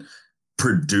hasn't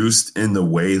produced in the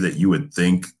way that you would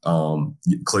think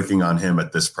clicking on him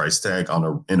at this price tag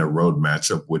in a road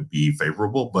matchup would be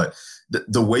favorable. But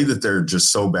the way that they're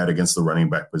just so bad against the running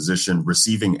back position,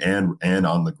 receiving and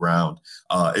on the ground,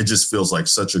 it just feels like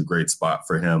such a great spot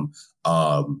for him.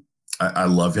 I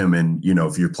love him. And,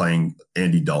 if you're playing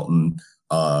Andy Dalton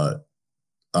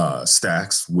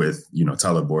stacks with,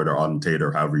 Tyler Boyd or Auden Tate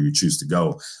or however you choose to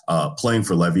go, playing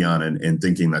for Le'Veon and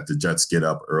thinking that the Jets get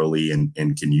up early and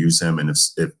can use him. And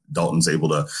if Dalton's able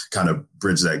to kind of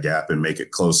bridge that gap and make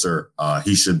it closer,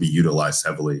 he should be utilized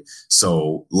heavily.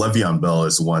 So Le'Veon Bell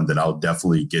is one that I'll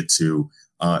definitely get to.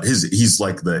 He's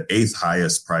like the 8th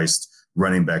highest priced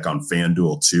running back on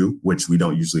FanDuel too, which we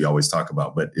don't usually always talk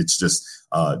about, but it's just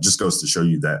goes to show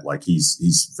you that like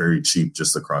he's very cheap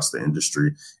just across the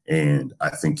industry. And I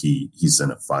think he's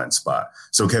in a fine spot.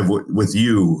 So Kev, with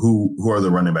you, who are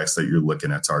the running backs that you're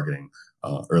looking at targeting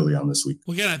early on this week?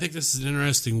 Well, again, I think this is an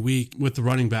interesting week with the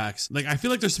running backs. Like, I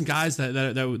feel like there's some guys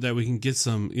that we can get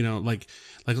some, like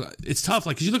it's tough.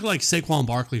 Like, 'cause you look at like Saquon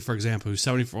Barkley, for example, who's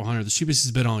 7,400, the cheapest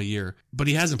he's been all year, but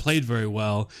he hasn't played very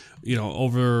well,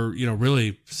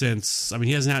 really since,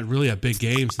 he hasn't had really a big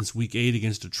game since week 8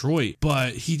 against Detroit,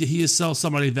 but he is still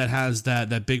somebody that has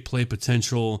that big play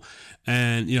potential.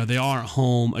 And, they are at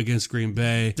home against Green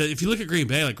Bay. If you look at Green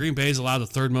Bay, like Green Bay's allowed the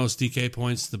 3rd most DK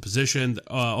points to the position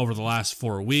over the last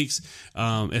 4 weeks.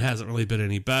 It hasn't really been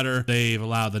any better. They've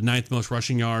allowed the 9th most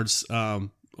rushing yards,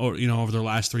 over their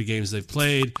last 3 games they've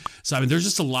played. So, there's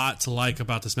just a lot to like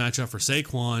about this matchup for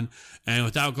Saquon. And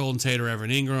without Golden Tate or Evan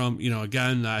Ingram,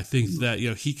 again, I think that,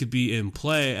 he could be in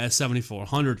play at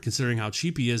 7,400 considering how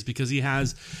cheap he is because he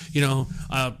has,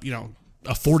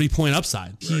 a 40-point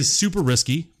upside. Right. He's super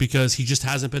risky because he just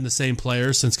hasn't been the same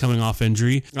player since coming off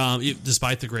injury,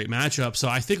 despite the great matchup. So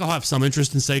I think I'll have some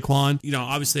interest in Saquon.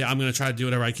 Obviously I'm going to try to do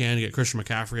whatever I can to get Christian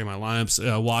McCaffrey in my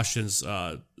lineups. Washington's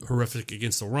horrific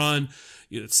against the run.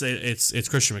 It's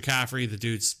Christian McCaffrey. The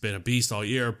dude's been a beast all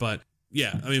year, but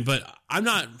yeah, but I'm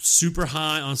not super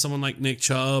high on someone like Nick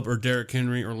Chubb or Derrick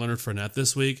Henry or Leonard Fournette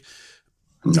this week.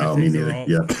 No, me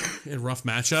neither. In rough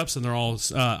matchups, and they're all.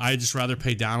 I just rather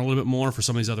pay down a little bit more for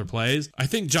some of these other plays. I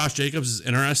think Josh Jacobs is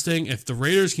interesting. If the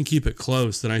Raiders can keep it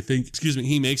close, then I think,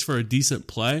 he makes for a decent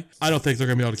play. I don't think they're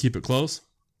going to be able to keep it close.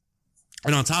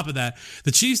 And on top of that,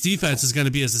 the Chiefs defense is going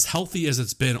to be as healthy as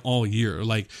it's been all year,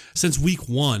 like since week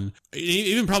 1,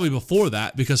 even probably before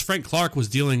that, because Frank Clark was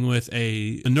dealing with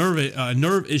a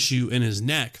nerve issue in his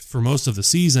neck for most of the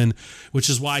season,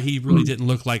 which is why he really didn't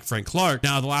look like Frank Clark.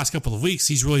 Now, the last couple of weeks,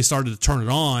 he's really started to turn it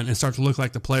on and start to look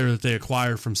like the player that they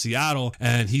acquired from Seattle,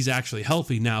 and he's actually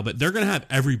healthy now, but they're going to have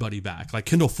everybody back. Like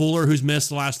Kendall Fuller, who's missed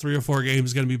the last 3 or 4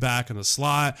 games, is going to be back in the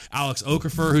slot. Alex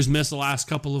Okafor, who's missed the last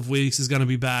couple of weeks, is going to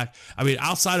be back.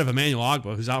 Outside of Emmanuel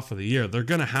Ogbah, who's out for the year, they're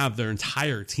going to have their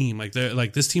entire team.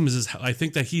 This team is. I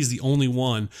think that he's the only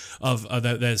one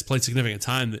that has played significant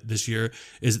time this year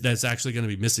that's actually going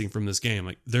to be missing from this game.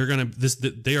 Like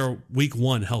they are week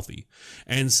 1 healthy,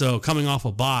 and so coming off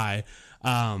a bye.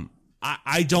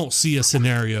 I don't see a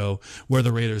scenario where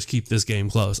the Raiders keep this game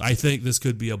close. I think this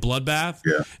could be a bloodbath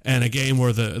and a game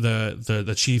where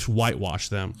the Chiefs whitewash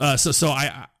them. I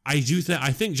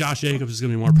think Josh Jacobs is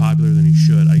going to be more popular than he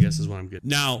should, I guess is what I'm getting.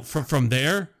 Now, from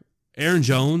there, Aaron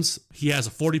Jones, he has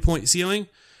a 40-point ceiling,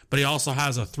 but he also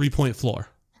has a 3-point floor.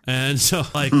 And so,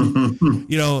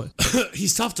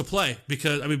 he's tough to play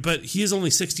because, but he is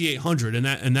only 6,800,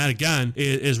 and that again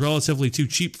is relatively too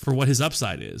cheap for what his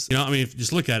upside is. If you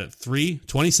just look at it, 3,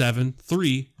 27,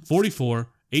 3, 44,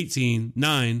 18,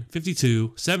 9,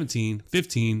 52, 17,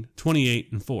 15,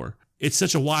 28, and 4. It's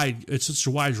such a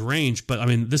wide range, but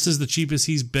this is the cheapest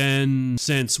he's been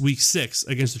since week 6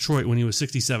 against Detroit when he was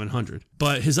 6,700.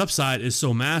 But his upside is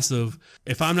so massive.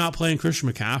 If I'm not playing Christian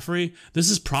McCaffrey, this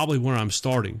is probably where I'm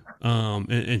starting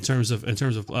in terms of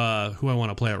who I want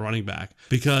to play at running back,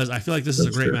 because I feel like this is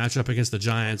a great matchup against the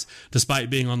Giants. Despite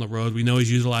being on the road, we know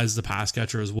he's utilized as a pass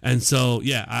catcher as well. And so,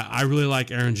 I really like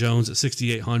Aaron Jones at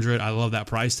 6,800. I love that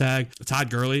price tag.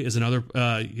 Todd Gurley is another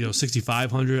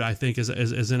 6,500. I think is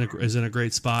in a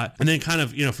great spot. And then kind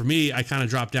of, for me, I kind of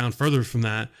dropped down further from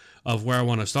that of where I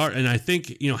want to start. And I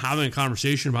think, having a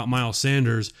conversation about Miles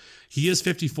Sanders, he is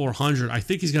 5,400. I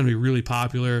think he's going to be really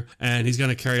popular and he's going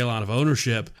to carry a lot of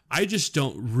ownership. I just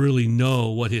don't really know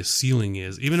what his ceiling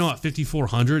is. Even though at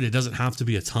 5,400, it doesn't have to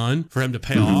be a ton for him to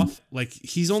pay off. Like,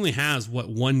 he's only has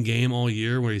one game all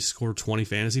year where he scored 20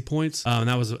 fantasy points. And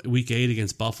that was week 8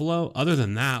 against Buffalo. Other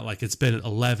than that, like, it's been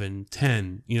 11,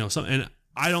 10, something. And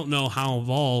I don't know how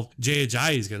involved Jay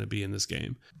Ajayi is going to be in this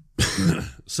game.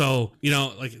 So,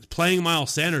 like playing Miles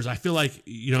Sanders, I feel like,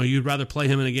 you'd rather play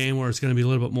him in a game where it's going to be a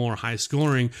little bit more high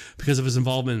scoring because of his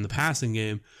involvement in the passing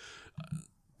game.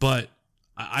 But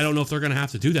I don't know if they're going to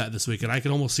have to do that this week. And I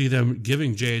can almost see them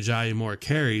giving Jay Ajayi more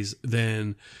carries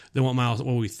than what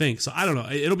we think. So I don't know.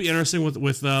 It'll be interesting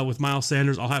with Miles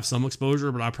Sanders. I'll have some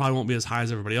exposure, but I probably won't be as high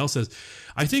as everybody else is.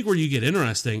 I think where you get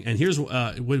interesting, and here's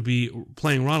would be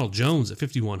playing Ronald Jones at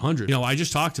 5,100. I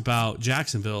just talked about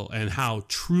Jacksonville and how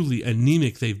truly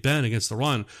anemic they've been against the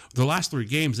run. Their last 3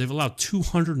 games, they've allowed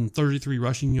 233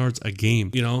 rushing yards a game.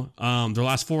 Their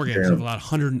last 4 games, they've allowed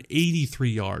 183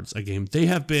 yards a game. They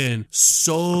have been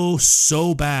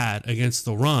so bad against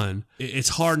the run. It's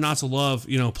hard not to love,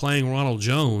 playing Ronald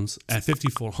Jones at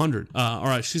 5,400.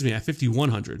 At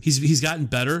 5,100. He's gotten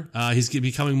better. He's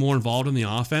becoming more involved in the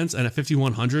offense, and at 5,100.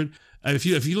 If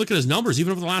you look at his numbers,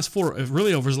 even over the last 4,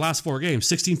 really over his last 4 games,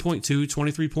 16.2,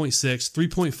 23.6,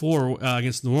 3.4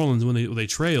 against New Orleans when they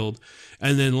trailed.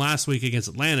 And then last week against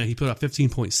Atlanta, he put up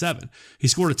 15.7. He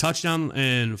scored a touchdown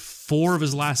in 4 of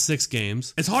his last 6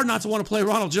 games. It's hard not to want to play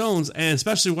Ronald Jones, and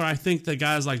especially where I think that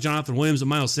guys like Jonathan Williams and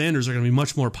Miles Sanders are going to be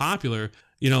much more popular.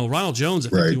 Ronald Jones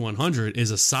at 5,100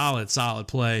 is a solid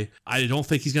play. I don't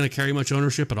think he's going to carry much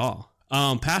ownership at all.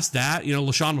 Past that,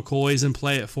 LaShawn McCoy is in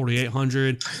play at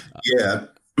 4,800. Yeah.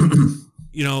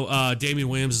 Damian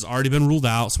Williams has already been ruled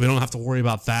out, so we don't have to worry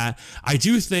about that. I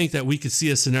do think that we could see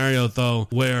a scenario, though,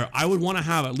 where I would want to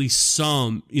have at least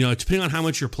some, depending on how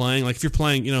much you're playing. Like, if you're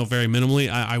playing, very minimally,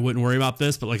 I wouldn't worry about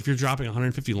this. But, like, if you're dropping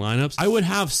 150 lineups, I would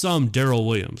have some Darrell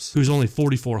Williams, who's only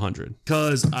 4,400.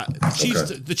 Because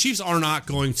the Chiefs are not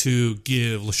going to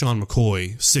give LaShawn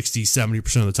McCoy 60,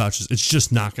 70% of the touches. It's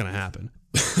just not going to happen.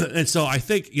 And so I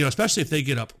think, especially if they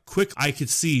get up quick, I could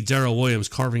see Darrell Williams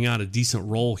carving out a decent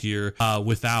role here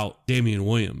without Damian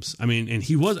Williams.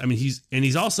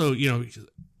 He's also,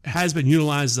 has been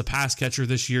utilized as a pass catcher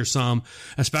this year some,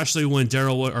 especially when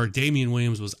Damian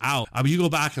Williams was out. You go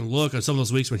back and look at some of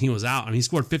those weeks when he was out, and he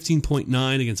scored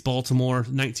 15.9 against Baltimore,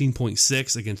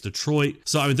 19.6 against Detroit.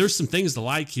 So, there's some things to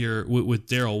like here with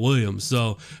Darrell Williams.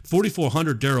 So,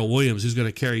 4,400 Darrell Williams, who's going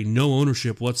to carry no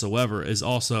ownership whatsoever, is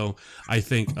also, I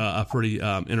think, a pretty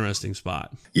interesting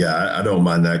spot. Yeah, I don't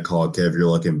mind that call, Kev. You're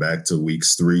looking back to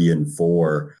weeks 3 and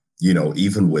 4,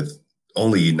 even with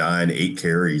only 9-8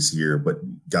 carries here, but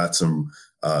got some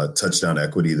touchdown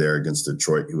equity there against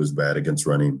Detroit. He was bad against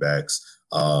running backs.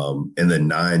 And then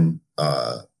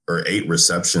 8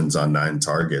 receptions on 9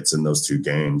 targets in those 2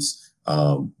 games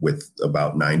with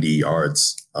about 90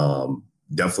 yards.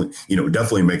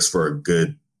 Definitely makes for a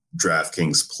good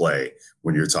DraftKings play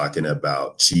when you're talking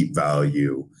about cheap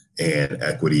value and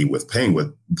equity with playing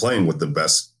with the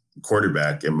best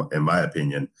quarterback, in my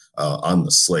opinion, on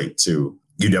the slate too.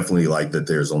 You definitely like that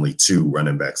there's only 2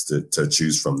 running backs to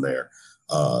choose from there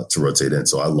to rotate in.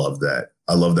 So I love that.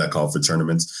 I love that call for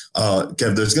tournaments.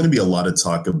 Kev, there's going to be a lot of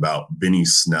talk about Benny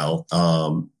Snell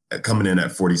coming in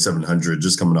at 4,700,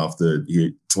 just coming off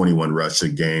the 21 rush a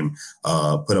game,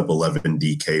 put up 11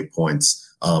 DK points.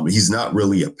 He's not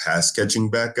really a pass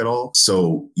catching back at all.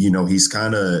 So, he's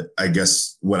kind of, I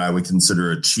guess, what I would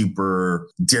consider a cheaper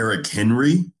Derrick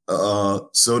Henry,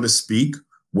 so to speak,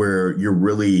 where you're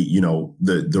really,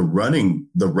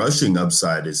 the rushing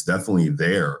upside is definitely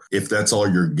there. If that's all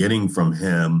you're getting from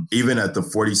him, even at the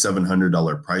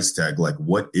 $4,700 price tag, like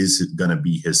what is going to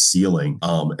be his ceiling?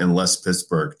 Unless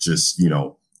Pittsburgh just,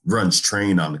 runs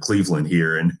train on Cleveland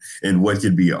here and what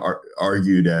could be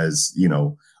argued as,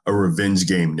 a revenge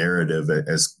game narrative,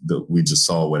 as we just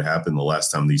saw what happened the last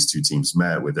time these 2 teams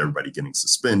met, with everybody getting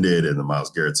suspended and the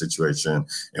Myles Garrett situation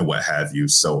and what have you.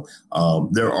 So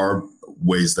there are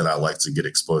ways that I like to get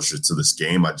exposure to this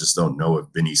game. I just don't know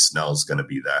if Benny Snell is going to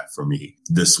be that for me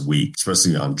this week,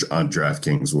 especially on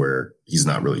DraftKings where he's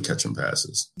not really catching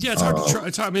passes. Yeah, it's hard to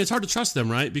it's hard to trust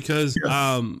them, right? Because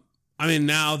I mean,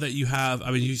 now that you have,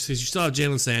 you still have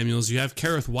Jalen Samuels, you have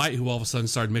Kareth White, who all of a sudden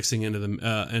started mixing into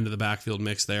the backfield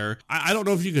mix there. I don't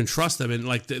know if you can trust them, and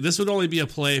like this would only be a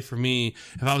play for me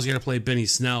if I was going to play Benny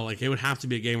Snell. Like it would have to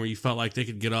be a game where you felt like they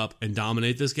could get up and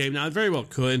dominate this game. Now it very well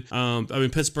could.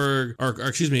 Pittsburgh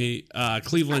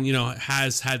Cleveland,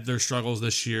 has had their struggles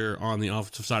this year on the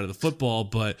offensive side of the football,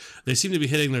 but they seem to be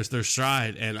hitting their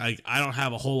stride, and I don't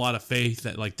have a whole lot of faith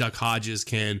that like Duck Hodges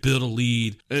can build a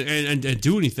lead and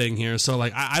do anything here. So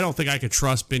like I don't think I could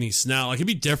trust Benny Snell. Like it'd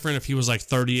be different if he was like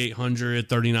 3,800,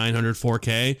 3,900,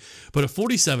 4K, but at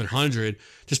 4,700,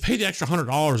 just pay the extra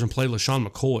 $100 and play LaShawn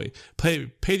McCoy.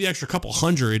 Pay the extra couple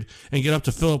hundred and get up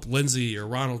to Phillip Lindsay or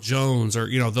Ronald Jones or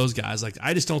those guys. Like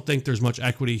I just don't think there's much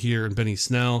equity here in Benny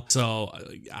Snell, so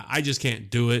I just can't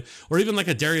do it. Or even like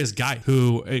a Darius Guy,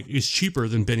 who is cheaper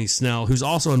than Benny Snell, who's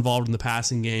also involved in the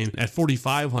passing game at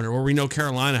 4,500, where we know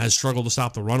Carolina has struggled to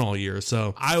stop the run all year.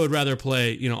 So I would rather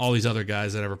play all these other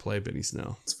guys that ever play Benny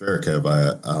Snell. It's fair, Kev.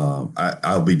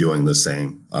 I'll be doing the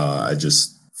same. I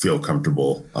just feel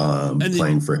comfortable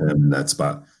playing for him in that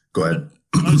spot. Go ahead.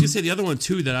 I was going to say the other one,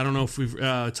 too, that I don't know if we've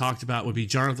talked about would be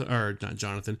Jamal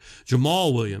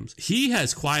Williams. He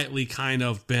has quietly kind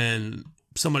of been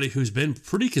somebody who's been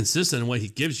pretty consistent in what he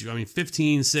gives you.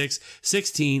 15, 6,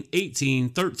 16, 18,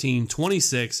 13,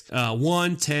 26,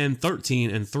 1, 10,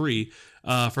 13, and 3.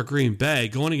 For Green Bay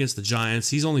going against the Giants,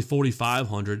 he's only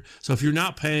 4,500. So if you're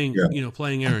not playing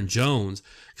Aaron Jones,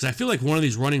 because I feel like one of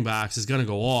these running backs is going to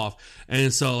go off,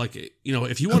 and so like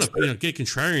if you want to get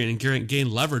contrarian and gain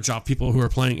leverage off people who are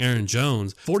playing Aaron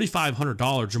Jones,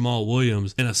 $4,500 Jamal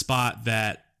Williams in a spot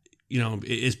that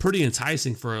is pretty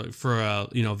enticing for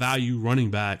a value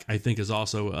running back, I think is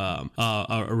also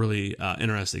a really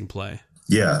interesting play.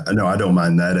 Yeah, no, I don't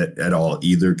mind that at all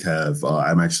either, Kev.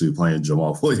 I'm actually playing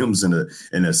Jamal Williams in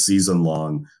a season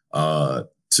long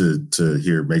to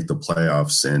here make the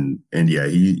playoffs, and yeah,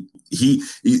 he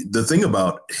the thing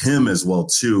about him as well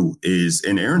too is,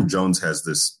 and Aaron Jones has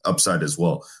this upside as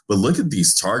well. But look at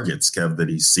these targets, Kev, that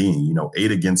he's seeing.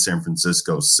 8 against San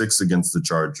Francisco, 6 against the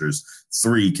Chargers,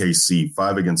 3 KC,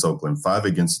 5 against Oakland, 5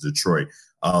 against Detroit,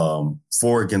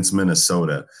 4 against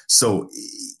Minnesota. So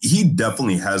he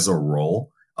definitely has a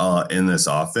role in this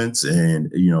offense. And,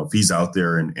 if he's out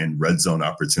there in red zone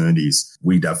opportunities,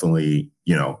 we definitely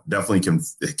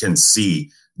can see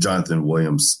Jamal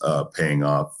Williams paying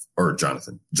off.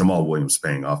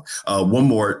 One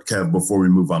more, Kev, before we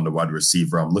move on to wide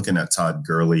receiver. I'm looking at Todd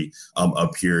Gurley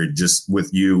up here, just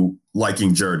with you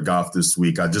liking Jared Goff this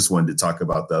week. I just wanted to talk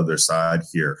about the other side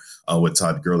here with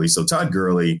Todd Gurley. So Todd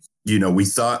Gurley, we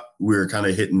thought we were kind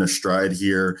of hitting a stride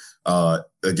here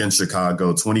against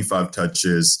Chicago, 25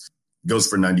 touches, goes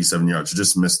for 97 yards,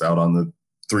 just missed out on the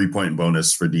 3-point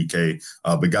bonus for DK,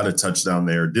 but got a touchdown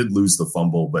there, did lose the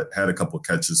fumble, but had a couple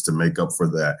catches to make up for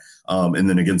that. And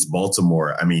then against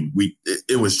Baltimore,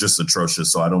 it was just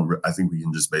atrocious. So I think we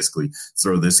can just basically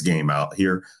throw this game out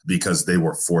here because they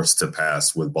were forced to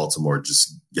pass with Baltimore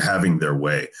just having their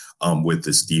way with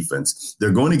this defense.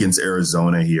 They're going against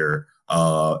Arizona here.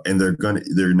 And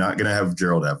they're not going to have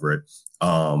Gerald Everett.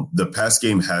 The pass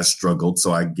game has struggled,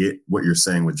 so I get what you're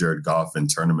saying with Jared Goff in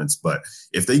tournaments. But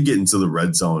if they get into the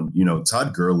red zone,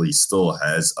 Todd Gurley still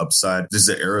has upside. This is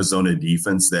an Arizona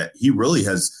defense that he really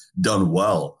has done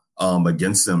well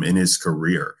against them in his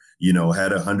career.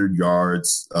 Had 100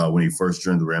 yards when he first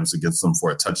joined the Rams against them for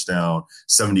a touchdown,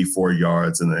 74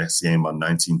 yards in the next game on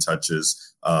 19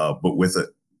 touches, but with it.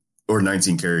 Or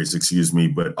 19 carries,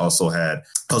 but also had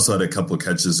a couple of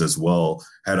catches as well,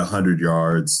 had 100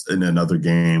 yards in another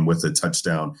game with a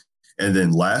touchdown. And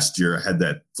then last year had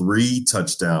that 3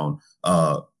 touchdown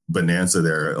bonanza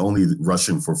there, only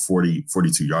rushing for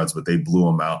 42 yards, but they blew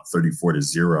him out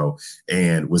 34-0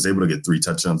 and was able to get 3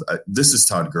 touchdowns. This is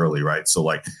Todd Gurley, right? So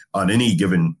like on any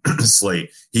given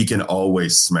slate, he can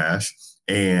always smash.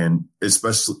 And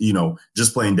especially,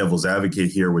 just playing devil's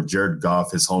advocate here with Jared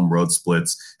Goff, his home road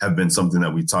splits have been something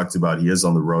that we talked about. He is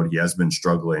on the road. He has been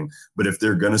struggling. But if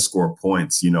they're going to score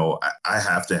points, I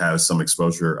have to have some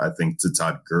exposure, I think, to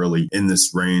Todd Gurley in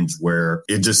this range where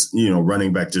it just,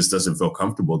 running back just doesn't feel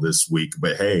comfortable this week.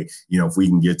 But hey, if we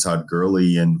can get Todd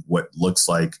Gurley in what looks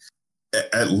like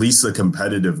at least a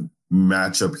competitive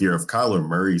matchup here, if Kyler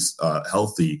Murray's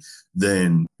healthy,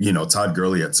 then, Todd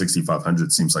Gurley at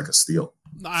 6,500 seems like a steal.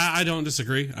 I don't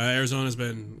disagree. Arizona's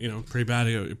been, pretty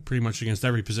bad pretty much against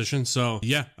every position. So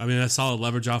yeah, that's solid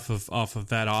leverage off of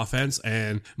that offense.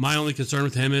 And my only concern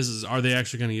with him is are they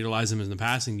actually going to utilize him in the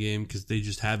passing game? Because they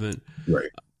just haven't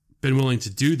been willing to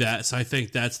do that. So I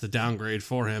think that's the downgrade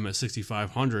for him at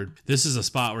 6,500. This is a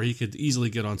spot where he could easily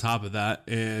get on top of that.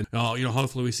 And,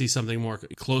 hopefully we see something more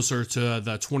closer to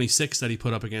the 26 that he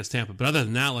put up against Tampa. But other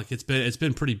than that, like it's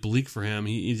been pretty bleak for him.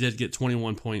 He did get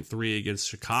 21.3 against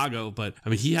Chicago, but I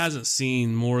mean, he hasn't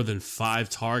seen more than 5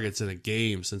 targets in a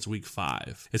game since week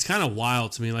 5. It's kind of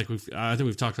wild to me. Like I think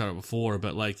we've talked about it before,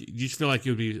 but like you feel like it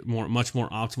would be much more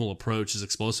optimal approach, as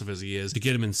explosive as he is, to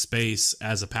get him in space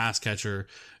as a pass catcher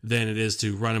than it is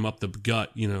to run him up the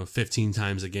gut, 15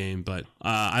 times a game. But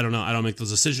I don't know. I don't make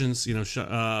those decisions,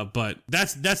 but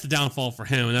that's the downfall for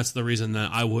him. And that's the reason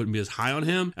that I wouldn't be as high on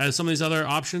him as some of these other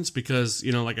options, because,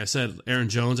 like I said, Aaron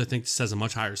Jones, I think, has a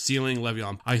much higher ceiling.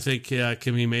 Le'Veon, I think,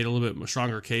 can be made a little bit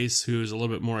stronger case, who's a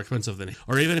little bit more expensive than him.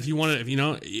 Or even if you want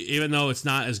to, even though it's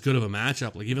not as good of a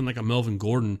matchup, like even like a Melvin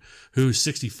Gordon, who's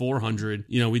 6,400,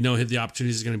 we know the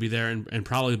opportunities is going to be there and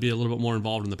probably be a little bit more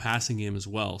involved in the passing game as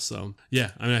well. So, yeah,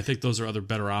 I mean, I think those are other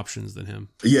better options than him.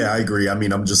 Yeah, I agree. I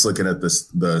mean, I'm just looking at the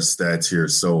stats here.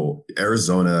 So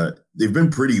Arizona, they've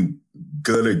been pretty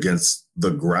good against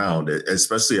the ground,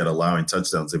 especially at allowing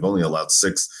touchdowns. They've only allowed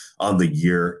 6 on the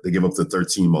year. They give up the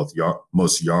 13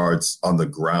 most yards on the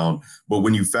ground. But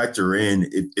when you factor in,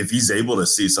 if he's able to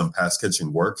see some pass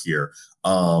catching work here,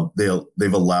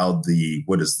 they've allowed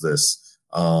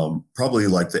probably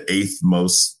like the 8th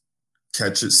most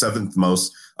catches, 7th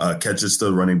most catches to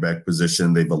the running back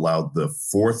position. They've allowed the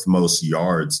 4th most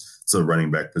yards to the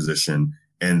running back position,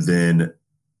 and then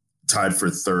tied for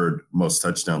 3rd most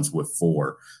touchdowns with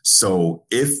 4. So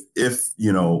if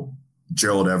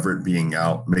Gerald Everett being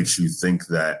out makes you think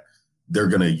that they're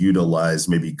going to utilize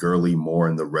maybe Gurley more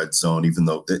in the red zone, even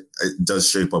though it does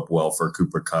shape up well for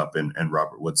Cooper Kupp and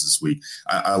Robert Woods this week.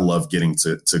 I love getting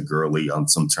to Gurley on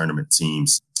some tournament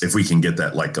teams. If we can get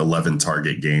that like 11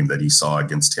 target game that he saw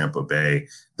against Tampa Bay,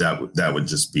 that would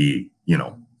just be,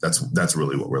 that's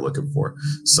really what we're looking for.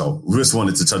 So we just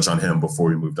wanted to touch on him before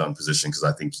we moved on position, because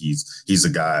I think he's a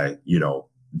guy,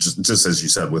 just as you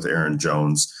said with Aaron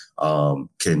Jones,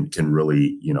 can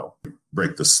really,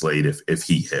 break the slate if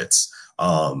he hits.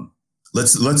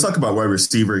 Let's talk about wide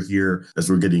receiver here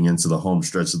as we're getting into the home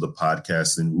stretch of the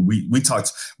podcast. And we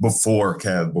talked before,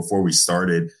 Kev, before we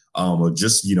started,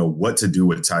 just, what to do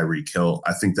with Tyreek Hill.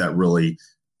 I think that really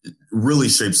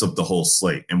shapes up the whole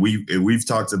slate. And we've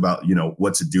talked about,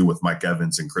 what to do with Mike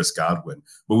Evans and Chris Godwin,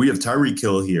 but we have Tyreek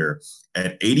Hill here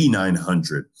at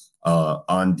 8,900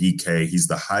 on DK. He's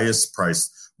the highest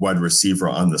priced wide receiver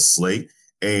on the slate.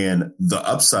 And the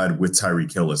upside with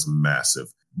Tyreek Hill is massive.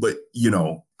 But,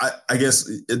 I guess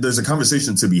there's a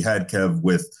conversation to be had, Kev,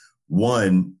 with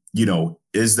one,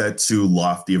 is that too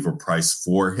lofty of a price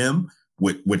for him?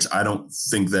 Which I don't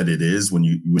think that it is when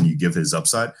you give his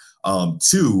upside.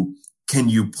 2, can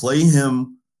you play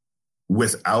him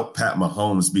without Pat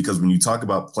Mahomes? Because when you talk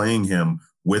about playing him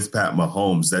with Pat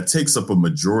Mahomes, that takes up a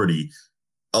majority,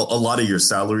 a lot of your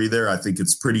salary there. I think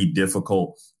it's pretty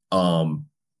difficult.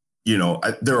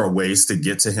 There are ways to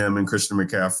get to him and Christian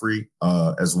McCaffrey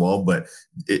as well, but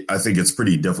I think it's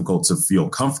pretty difficult to feel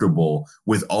comfortable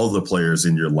with all the players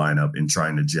in your lineup and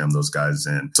trying to jam those guys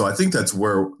in. So I think that's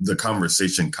where the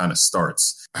conversation kind of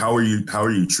starts. How are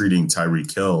you treating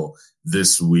Tyreek Hill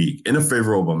this week in a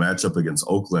favorable matchup against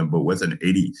Oakland, but with an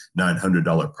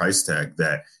 $8,900 price tag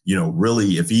that,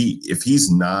 really, if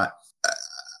he's not,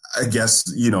 I guess,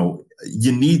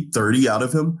 you need 30 out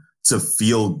of him to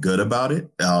feel good about it,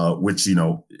 which,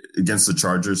 against the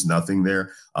Chargers, nothing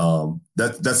there.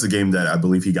 That's the game that I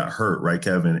believe he got hurt, right,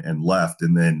 Kevin, and left.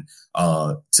 And then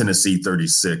Tennessee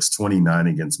 36-29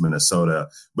 against Minnesota.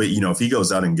 But, if he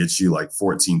goes out and gets you like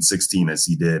 14, 16 as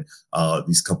he did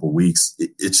these couple weeks,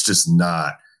 it's just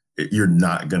not. You're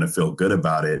not going to feel good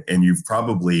about it. And you've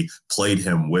probably played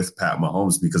him with Pat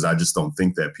Mahomes, because I just don't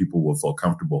think that people will feel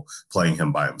comfortable playing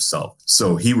him by himself.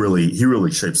 So he really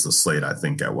shapes the slate, I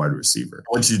think, at wide receiver.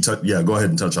 Once you go ahead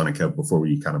and touch on it, Kev, before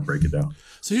we kind of break it down.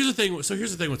 So here's the thing with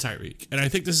Tyreek. And I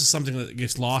think this is something that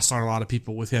gets lost on a lot of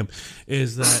people with him,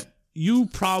 is that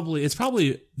it's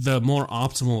probably the more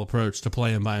optimal approach to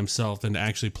play him by himself than to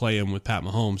actually play him with Pat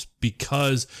Mahomes,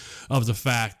 because of the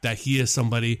fact that he is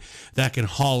somebody that can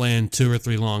haul in 2 or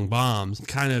 3 long bombs,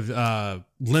 kind of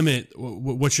limit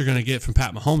what you're going to get from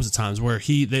Pat Mahomes at times, where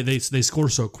they score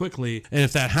so quickly. And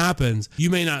if that happens, you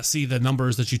may not see the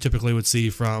numbers that you typically would see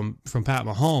from Pat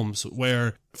Mahomes,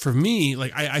 where for me,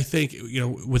 like I think,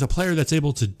 with a player that's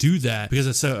able to do that, because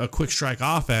it's a quick strike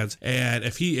offense, and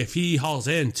if he hauls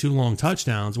in 2 long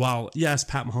touchdowns, while yes,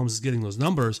 Pat Mahomes is getting those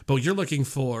numbers, but you're looking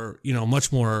for,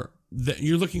 much more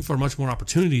you're looking for much more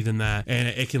opportunity than that, and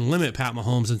it can limit Pat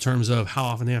Mahomes in terms of how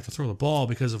often they have to throw the ball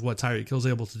because of what Tyreek Hill's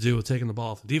able to do with taking the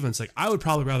ball off the defense. Like, I would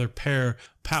probably rather pair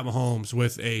Pat Mahomes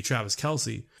with a Travis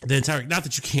Kelce than Tyreek. Not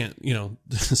that you can't,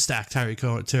 stack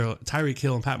Tyreek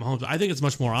Hill and Pat Mahomes, but I think it's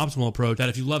much more optimal approach that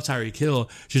if you love Tyreek Hill,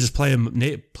 you just play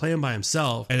him by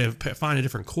himself and find a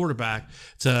different quarterback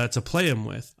to play him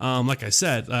with. Like I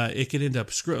said, it could end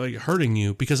up hurting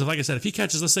you because like I said, if he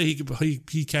catches, let's say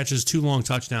he catches 2 long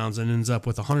touchdowns and ends up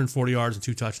with 140 yards and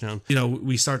 2 touchdowns,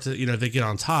 we start to, they get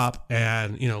on top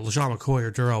and, LeSean McCoy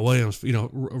or Darrell Williams,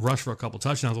 rush for a couple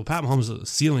touchdowns. Well, Pat Mahomes'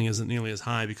 ceiling isn't nearly as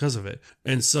high because of it.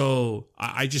 And so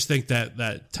I just think that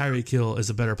Tyreek Hill is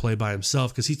a better play by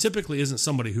himself because he typically isn't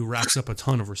somebody who racks up a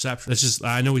ton of receptions. That's just,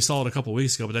 I know we saw it a couple of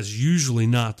weeks ago, but that's usually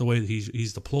not the way that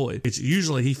he's deployed. It's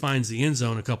usually he finds the end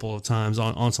zone a couple of times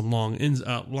on some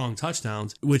long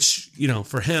touchdowns, which,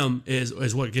 for him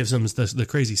is what gives him the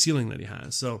crazy ceiling that he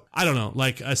has. So I don't know.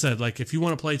 Like I said, like if you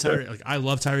want to play Tyreek, like I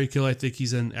love Tyreek Hill. I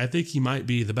think he might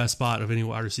be the best spot of any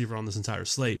wide receiver on this entire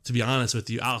slate. To be honest with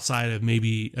you, outside of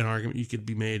maybe an argument you could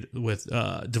be made with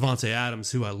Davante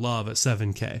Adams, who I love at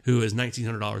 $7K, who is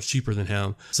 $1,900 cheaper than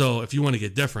him. So if you want to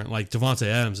get different, like Davante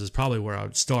Adams is probably where I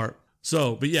would start.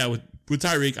 So, but yeah, with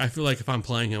Tyreek, I feel like if I'm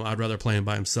playing him, I'd rather play him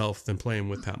by himself than play him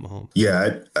with Pat Mahomes.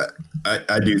 Yeah,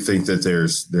 I do think that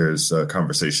there's a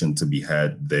conversation to be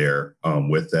had there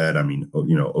with that. I mean,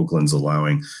 Oakland's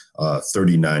allowing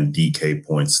 39 DK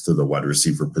points to the wide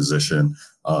receiver position,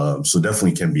 so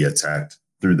definitely can be attacked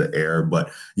through the air.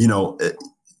 But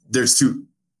there's 2.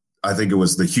 I think it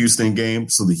was the Houston game.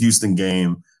 So the Houston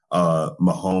game,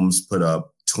 Mahomes put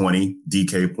up 20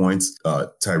 DK points.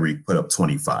 Tyreek put up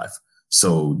 25.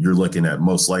 So you're looking at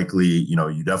most likely,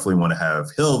 you definitely want to have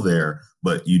Hill there,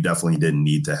 but you definitely didn't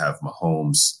need to have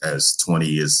Mahomes, as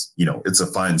 20 is, it's a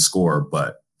fine score,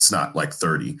 but it's not like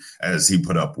 30 as he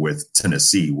put up with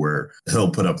Tennessee, where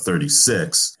Hill put up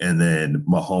 36 and then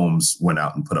Mahomes went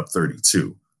out and put up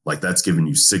 32. Like that's giving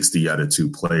you 60 out of 2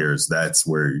 players. That's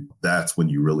when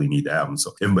you really need to have them.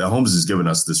 So if Mahomes is giving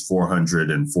us this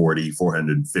 440,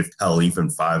 450, hell,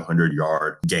 even 500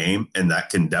 yard game. And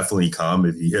that can definitely come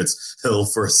if he hits Hill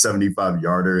for a 75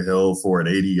 yarder, Hill for an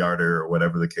 80 yarder, or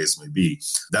whatever the case may be.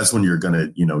 That's when you're going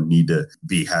to, need to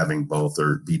be having both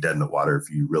or be dead in the water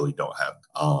if you really don't have,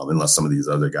 unless some of these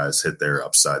other guys hit their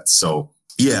upside. So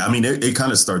yeah, I mean, it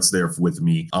kind of starts there with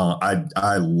me.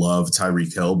 I love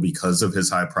Tyreek Hill because of his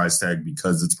high price tag,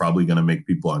 because it's probably going to make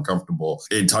people uncomfortable.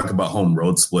 And talk about home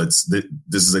road splits.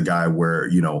 This is a guy where,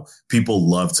 people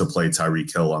love to play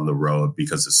Tyreek Hill on the road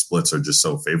because his splits are just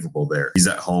so favorable there. He's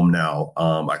at home now.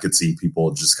 I could see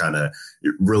people just kind of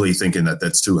really thinking that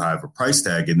that's too high of a price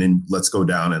tag. And then let's go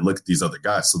down and look at these other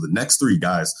guys. So the next 3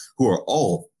 guys who are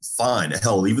all fine,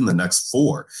 hell, even the next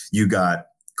 4, you got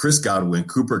Chris Godwin,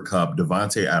 Cooper Kupp,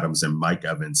 Davante Adams, and Mike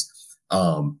Evans.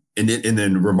 And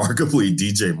then remarkably,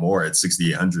 DJ Moore at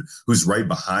 6,800, who's right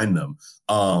behind them.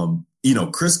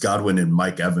 Chris Godwin and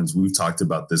Mike Evans, we've talked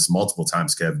about this multiple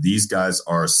times, Kev. These guys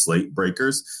are slate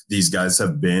breakers. These guys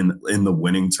have been in the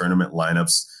winning tournament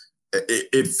lineups.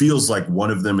 It feels like one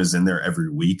of them is in there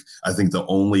every week. I think the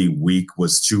only week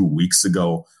was 2 weeks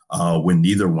ago when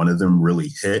neither one of them really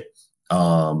hit.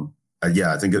 I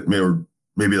think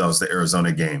maybe that was the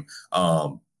Arizona game.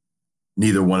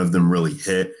 Neither one of them really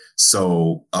hit.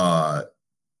 So,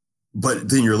 but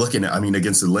then you're looking at,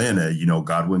 against Atlanta,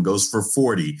 Godwin goes for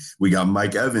 40. We got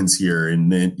Mike Evans here,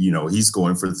 and then, he's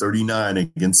going for 39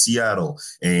 against Seattle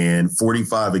and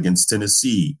 45 against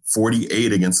Tennessee,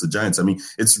 48 against the Giants.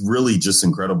 It's really just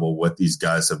incredible what these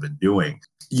guys have been doing.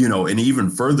 And even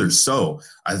further so,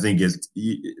 I think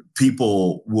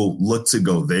people will look to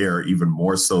go there even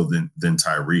more so than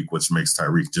Tyreek, which makes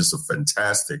Tyreek just a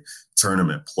fantastic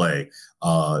tournament play.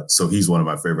 So he's one of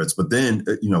my favorites. But then,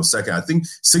 second, I think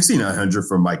 6,900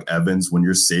 for Mike Evans when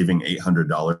you're saving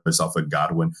 $800 off of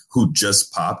Godwin, who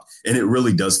just popped. And it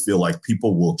really does feel like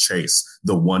people will chase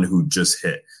the one who just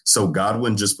hit. So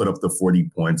Godwin just put up the 40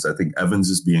 points. I think Evans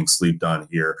is being slept on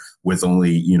here with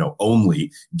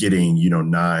only getting,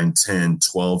 9, 10,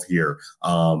 12 here.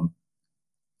 And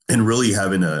really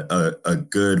having a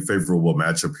good, favorable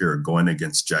matchup here going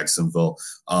against Jacksonville.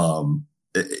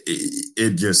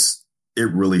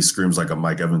 It really screams like a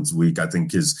Mike Evans week. I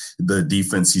think the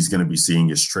defense he's going to be seeing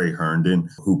is Trey Herndon,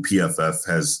 who PFF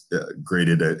has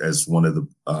graded as one of the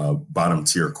bottom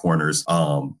tier corners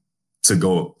to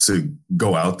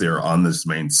go out there on this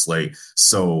main slate.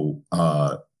 So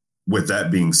with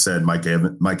that being said, Mike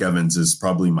Evans is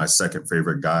probably my second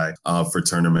favorite guy for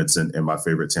tournaments and my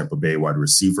favorite Tampa Bay wide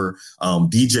receiver.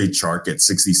 DJ Chark at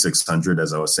 6,600,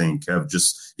 as I was saying, Kev,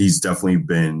 he's definitely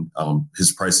been,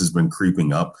 his price has been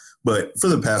creeping up. But for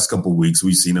the past couple of weeks,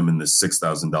 we've seen him in the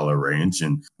 $6,000 range.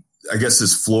 And I guess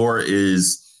his floor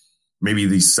is maybe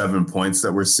these 7 points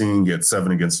that we're seeing, get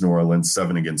 7 against New Orleans,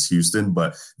 7 against Houston.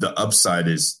 But the upside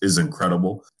is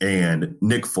incredible. And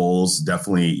Nick Foles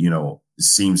definitely,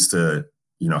 seems to,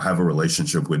 have a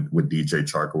relationship with DJ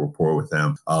Chark, a rapport with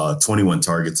him. 21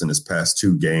 targets in his past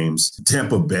 2 games.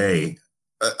 Tampa Bay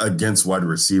against wide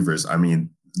receivers. I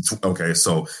mean, okay,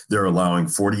 so they're allowing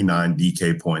 49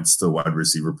 DK points to the wide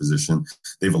receiver position.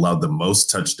 They've allowed the most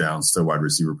touchdowns to the wide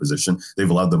receiver position. They've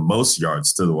allowed the most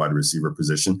yards to the wide receiver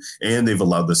position, and they've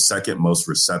allowed the second most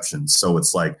receptions. So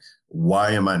it's like,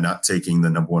 why am I not taking the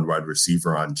number 1 wide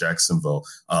receiver on Jacksonville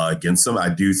against them? I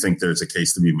do think there's a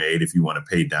case to be made if you want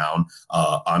to pay down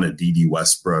on a D.D.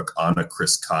 Westbrook, on a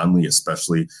Chris Conley,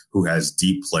 especially, who has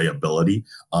deep playability.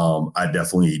 I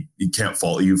definitely can't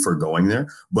fault you for going there.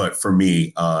 But for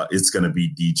me, it's going to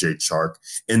be DJ Chark.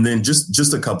 And then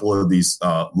just a couple of these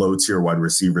low-tier wide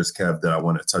receivers, Kev, that I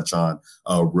want to touch on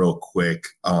real quick.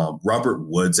 Robert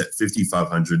Woods at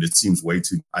 5,500. It seems way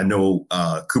too. I know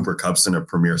Cooper Kupp's in a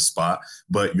premier spot,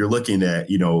 but you're looking at,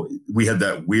 we had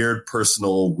that weird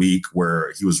personal week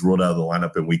where he was ruled out of the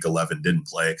lineup in week 11, didn't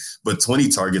play, but 20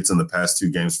 targets in the past 2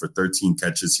 games for 13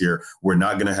 catches here. We're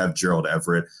not going to have Gerald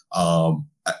Everett.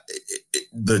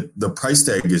 The price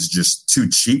tag is just too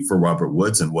cheap for Robert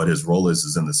Woods and what his role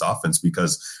is in this offense,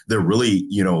 because they're really,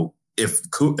 if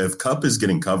Kupp is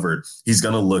getting covered, he's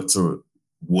going to look to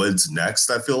Woods next.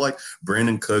 I feel like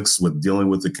Brandon Cooks, with dealing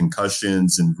with the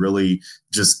concussions and really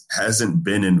just hasn't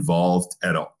been involved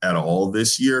at all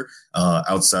this year,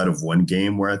 outside of one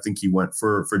game where I think he went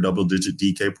for double-digit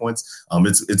DK points.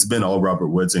 It's been all Robert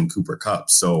Woods and Cooper Kupp.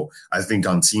 So I think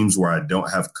on teams where I don't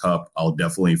have Kupp, I'll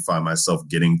definitely find myself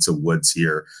getting to Woods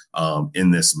here in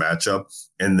this matchup.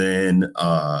 And then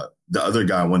the other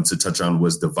guy I wanted to touch on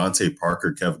was Devontae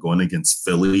Parker, Kev, going against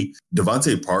Philly.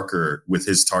 Devontae Parker, with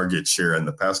his target share in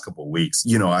the past couple of weeks,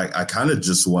 I kind of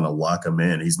just want to lock him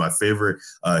in. He's my favorite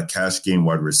cash game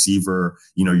wide receiver.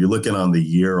 You're looking on the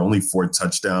year, only 4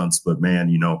 touchdowns, but man,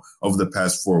 over the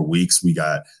past 4 weeks, we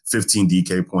got 15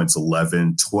 DK points,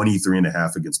 11,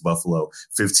 23.5 against Buffalo,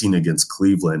 15 against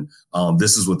Cleveland.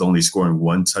 This is with only scoring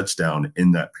 1 touchdown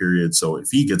in that period. So if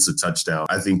he gets a touchdown,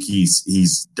 I think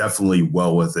he's definitely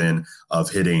well within of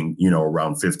hitting,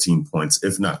 around 15 points,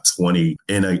 if not 20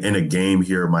 in a game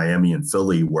here, Miami and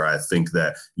Philly, where I think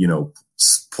that,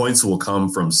 points will come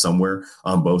from somewhere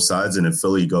on both sides. And if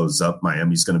Philly goes up,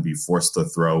 Miami's going to be forced to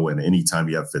throw. And anytime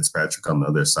you have Fitzpatrick on the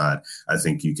other side, I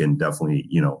think you can definitely,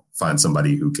 find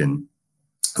somebody who can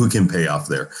pay off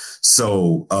there.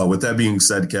 So with that being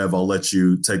said, Kev, I'll let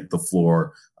you take the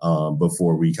floor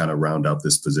before we kind of round out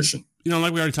this position.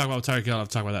 Like we already talked about Tyreek Hill, I'll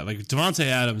talk about that. Like Davante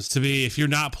Adams, to me, if you're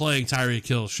not playing Tyreek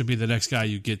Hill, should be the next guy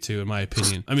you get to, in my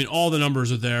opinion. I mean, all the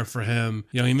numbers are there for him.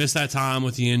 He missed that time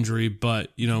with the injury,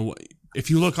 but, if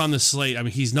you look on the slate, I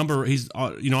mean,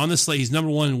 on the slate, he's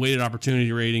number 1 in weighted opportunity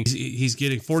rating. He's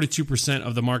getting 42%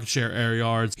 of the market share air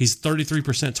yards. He's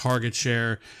 33% target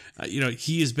share.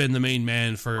 He has been the main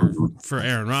man for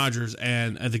Aaron Rodgers,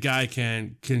 and the guy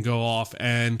can go off.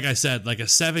 And like I said, like a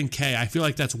 7K, I feel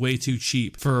like that's way too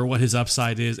cheap for what his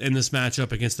upside is in this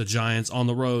matchup against the Giants on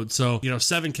the road. So,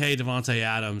 7K Davante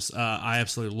Adams, I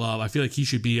absolutely love. I feel like he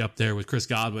should be up there with Chris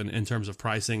Godwin in terms of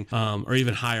pricing, or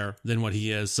even higher than what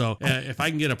he is. So if I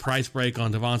can get a price break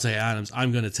on Davante Adams,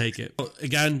 I'm going to take it.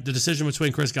 Again, the decision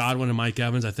between Chris Godwin and Mike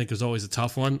Evans, I think, is always a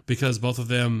tough one, because both of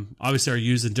them obviously are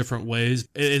used in different ways.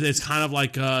 It's kind of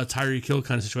like a Tyreek Hill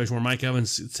kind of situation where Mike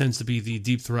Evans tends to be the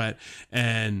deep threat,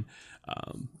 and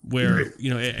where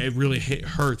it really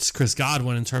hurts Chris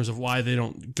Godwin in terms of why they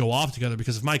don't go off together.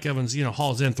 Because if Mike Evans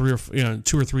hauls in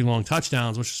 2 or 3 long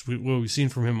touchdowns, which is what we've seen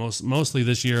from him mostly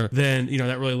this year, then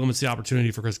that really limits the opportunity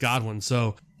for Chris Godwin.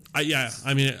 So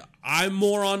I'm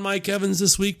more on Mike Evans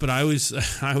this week, but I always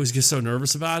get so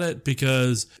nervous about it,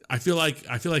 because I feel like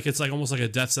it's like almost like a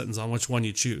death sentence on which one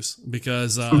you choose,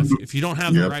 because if you don't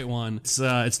have the right one,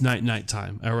 it's night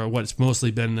time, or what it's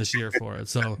mostly been this year for it.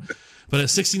 So But at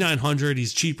 6,900,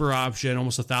 he's cheaper option,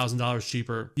 almost $1,000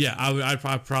 cheaper. Yeah,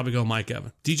 I'd probably go Mike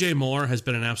Evans. DJ Moore has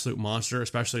been an absolute monster,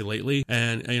 especially lately.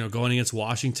 And, going against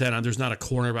Washington, there's not a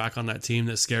cornerback on that team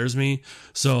that scares me.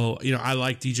 So, I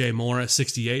like DJ Moore at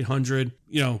 6,800.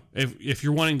 If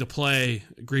you're wanting to play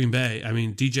Green Bay,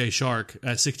 DJ Shark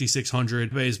at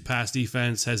 6,600. Bay's pass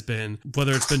defense has been,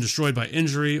 whether it's been destroyed by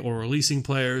injury or releasing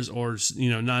players or,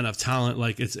 not enough talent,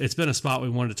 like it's been a spot we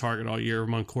wanted to target all year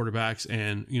among quarterbacks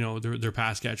and, their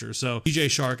pass catchers. So DJ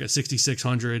Shark at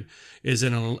 6,600 is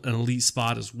in an elite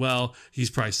spot as well. He's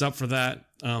priced up for that.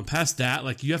 Past that,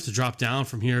 like you have to drop down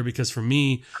from here because for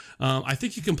me, I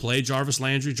think you can play Jarvis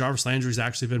Landry. Jarvis Landry's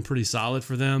actually been pretty solid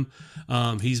for them.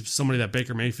 He's somebody that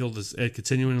Baker Mayfield is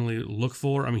continually look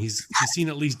for. He's seen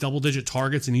at least double-digit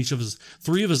targets in each of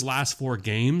three of his last 4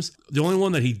 games. The only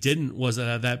one that he didn't was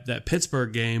that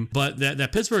Pittsburgh game, but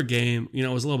that Pittsburgh game,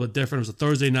 was a little bit different. It was a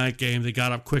Thursday night game. They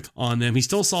got up quick on them. He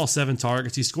still saw 7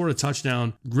 targets. He scored a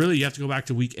touchdown. Really, you have to go back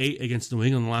to week 8 against New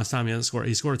England the last time he hasn't scored.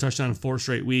 He scored a touchdown in 4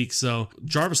 straight weeks. So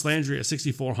Jarvis Landry at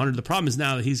 6,400. The problem is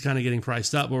now that he's kind of getting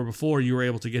priced up, where before you were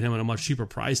able to get him at a much cheaper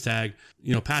price tag.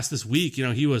 Past this week,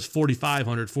 he was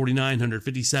 4,500, 4,900,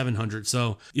 5,700.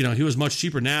 So, he was much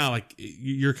cheaper now. Like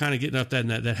you're kind of getting up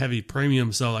that heavy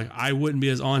premium. So like I wouldn't be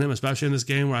as on him, especially in this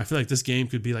game where I feel like this game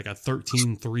could be like a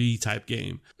 13-3 type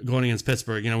game going against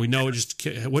Pittsburgh. We know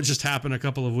what just happened a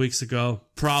couple of weeks ago.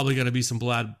 Probably going to be some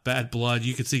bad blood.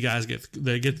 You could see guys get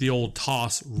the old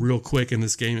toss real quick in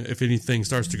this game if anything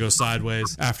starts to go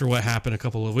sideways after what happened a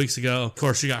couple of weeks ago. Of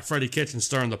course, you got Freddie Kitchens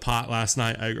stirring the pot last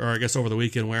night, or I guess over the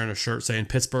weekend, wearing a shirt saying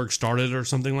Pittsburgh started or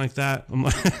something like that.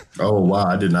 Oh, wow.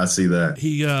 I did not see that.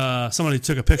 He somebody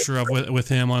took a picture with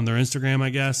him on their Instagram, I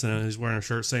guess, and he's wearing a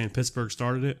shirt saying Pittsburgh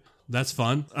started it. That's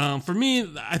fun. For me,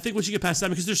 I think once you get past that,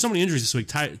 because there's so many injuries this week.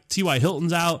 T.Y.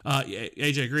 Hilton's out.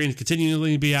 A.J. Green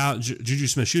continually be out. Juju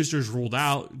Smith-Schuster's ruled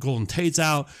out. Golden Tate's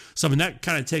out. So, that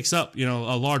kind of takes up,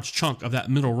 a large chunk of that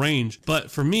middle range.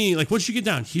 But for me, like, once you get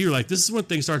down here, like, this is when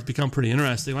things start to become pretty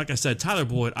interesting. Like I said, Tyler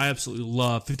Boyd, I absolutely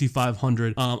love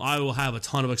 5,500. I will have a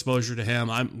ton of exposure to him.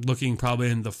 I'm looking probably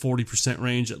in the 40%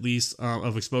 range at least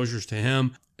of exposures to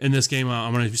him. In this game,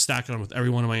 I'm going to be stacking him with every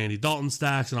one of my Andy Dalton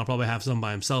stacks, and I'll probably have some by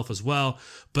himself as well.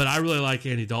 But I really like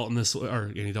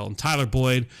Tyler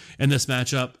Boyd in this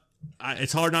matchup.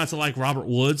 It's hard not to like Robert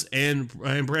Woods and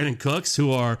Brandon Cooks,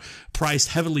 who are priced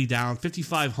heavily down.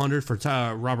 5,500 for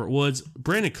Robert Woods.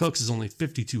 Brandon Cooks is only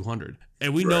 5,200.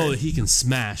 And we know that he can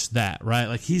smash that, right?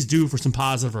 Like he's due for some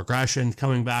positive regression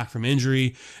coming back from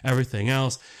injury, everything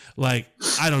else. Like,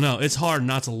 I don't know. It's hard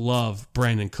not to love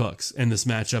Brandon Cooks in this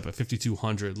matchup at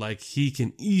 5,200. Like, he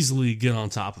can easily get on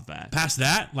top of that. Past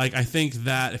that, like, I think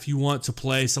that if you want to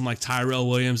play some like Tyrell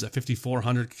Williams at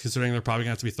 5,400, considering they're probably going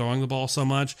to have to be throwing the ball so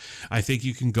much, I think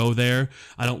you can go there.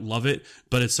 I don't love it,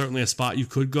 but it's certainly a spot you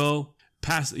could go.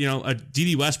 Past, a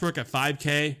D.D. Westbrook at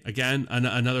 5K, again,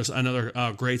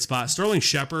 another great spot. Sterling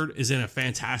Shepard is in a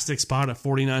fantastic spot at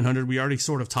 4,900. We already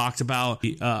sort of talked about,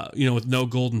 with no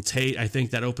Golden Tate, I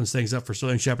think that opens things up for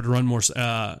Sterling Shepard to run more,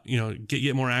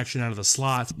 get more action out of the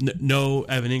slot. No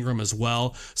Evan Ingram as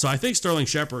well. So I think Sterling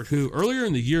Shepard, who earlier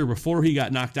in the year, before he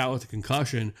got knocked out with a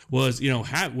concussion, was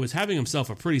having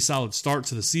himself a pretty solid start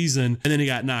to the season, and then he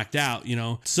got knocked out,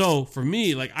 So for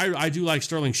me, like, I do like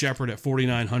Sterling Shepard at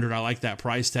 4,900. I like that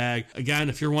price tag. Again,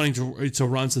 if you're wanting to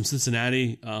run some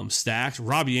Cincinnati stacks,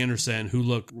 Robbie Anderson, who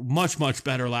looked much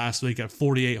better last week at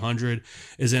 4,800,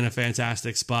 is in a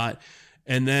fantastic spot.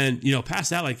 And then, past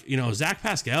that, like, Zach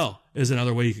Pascal is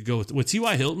another way you could go with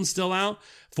T.Y. Hilton still out,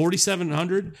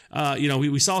 4,700.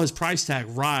 We saw his price tag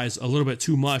rise a little bit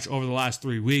too much over the last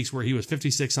 3 weeks, where he was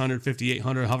 5,600,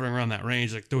 5,800, hovering around that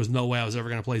range. Like, there was no way I was ever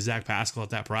going to play Zach Pascal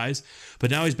at that price. But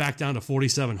now he's back down to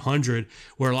 4,700,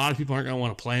 where a lot of people aren't going to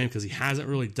want to play him because he hasn't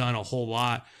really done a whole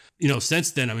lot.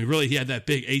 Since then, really, he had that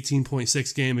big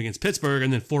 18.6 game against Pittsburgh,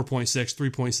 and then 4.6,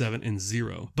 3.7, and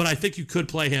 0. But I think you could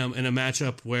play him in a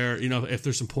matchup where, if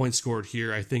there's some points scored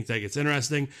here, I think that gets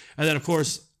interesting. And then, of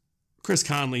course, Chris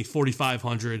Conley,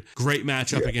 4,500. Great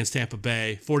matchup against Tampa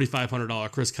Bay.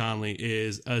 $4,500 Chris Conley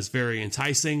is very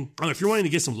enticing. If you're wanting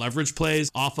to get some leverage plays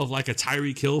off of like a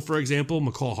Tyreek Hill, for example,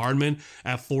 McCall Hardman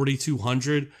at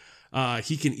 4,200.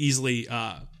 He can easily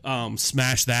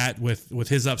smash that with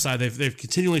his upside. They've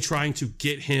continually trying to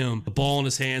get him the ball in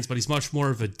his hands, but he's much more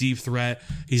of a deep threat.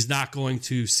 He's not going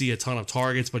to see a ton of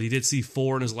targets, but he did see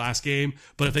 4 in his last game.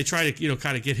 But if they try to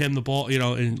kind of get him the ball,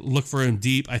 and look for him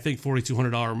deep, I think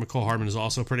 $4,200 McCall Hardman is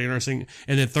also pretty interesting.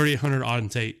 And then $3,800 Auden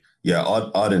Tate. Yeah,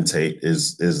 Auden Tate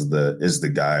is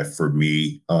the guy for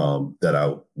me that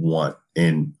I want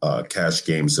in cash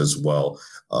games as well.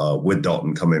 With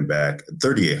Dalton coming back,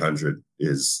 3,800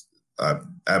 is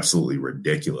absolutely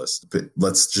ridiculous.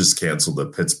 Let's just cancel the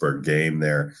Pittsburgh game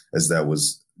there, as that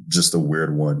was just a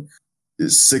weird one.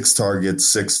 6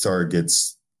 targets,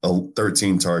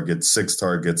 13 targets, 6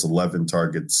 targets, 11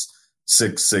 targets,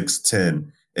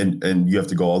 10. And you have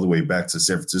to go all the way back to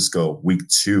San Francisco week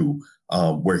 2,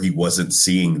 where he wasn't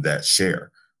seeing that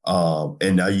share.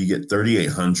 And now you get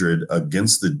 3,800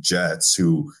 against the Jets,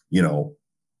 who,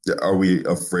 are we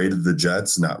afraid of the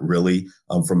Jets? Not really.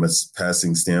 From a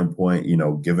passing standpoint,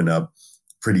 giving up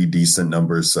pretty decent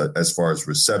numbers as far as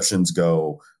receptions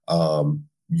go,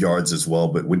 yards as well.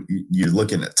 But when you're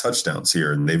looking at touchdowns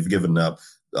here, and they've given up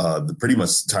pretty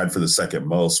much tied for the second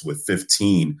most with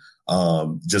 15,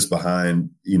 just behind,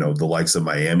 the likes of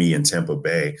Miami and Tampa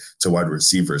Bay to wide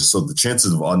receivers. So the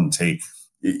chances of Auden Tate,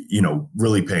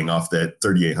 really paying off that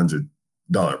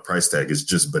 $3,800 price tag is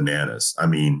just bananas. I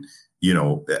mean,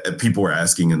 people were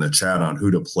asking in the chat on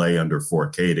who to play under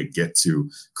 4K to get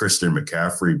to Christian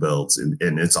McCaffrey builds, and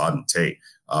it's Auden Tate.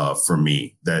 For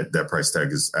me, that price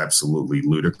tag is absolutely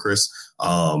ludicrous.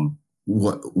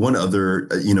 One other,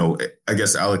 I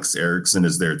guess Alex Erickson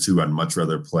is there too. I'd much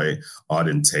rather play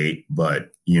Auden Tate,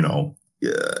 but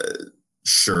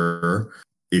sure.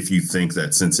 If you think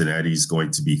that Cincinnati's going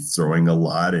to be throwing a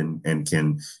lot and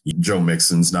Joe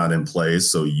Mixon's not in play,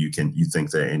 so you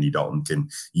think that Andy Dalton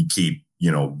you keep,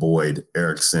 Boyd,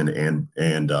 Erickson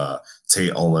and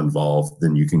Tate all involved,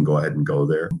 then you can go ahead and go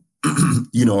there.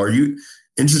 Are you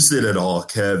interested at all,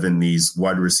 Kev, in these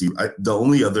wide receiver? The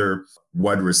only other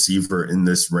wide receiver in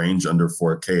this range under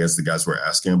 4K, as the guys were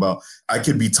asking about, I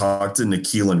could be talked into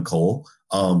Keelan Cole.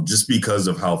 Just because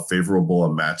of how favorable a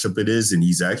matchup it is. And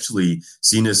he's actually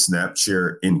seen his snap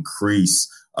share increase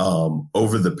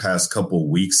over the past couple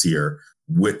weeks here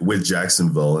with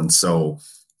Jacksonville. And so,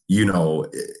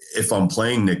 if I'm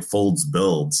playing Nick Foles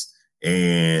builds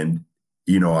and,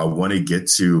 I want to get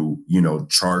to,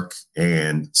 Chark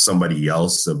and somebody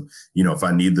else, if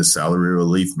I need the salary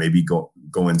relief, maybe go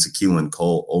into Keelan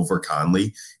Cole over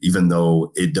Conley, even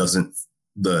though it doesn't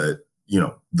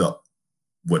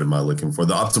what am I looking for?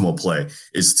 The optimal play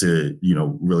is to,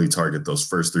 really target those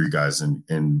first 3 guys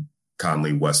in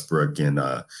Conley, Westbrook, and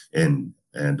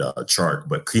Chark.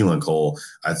 But Keelan Cole,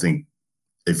 I think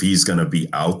if he's going to be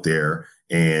out there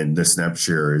and the snap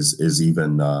share is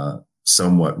even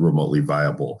somewhat remotely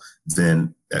viable,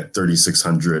 then at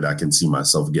 3,600, I can see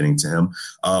myself getting to him.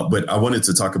 But I wanted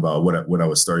to talk about what I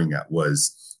was starting at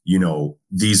was,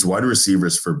 these wide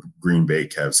receivers for Green Bay,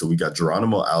 Kev. So we got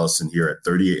Geronimo Allison here at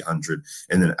 3,800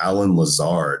 and then Allen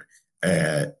Lazard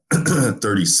at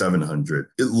 3,700.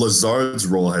 Lazard's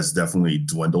role has definitely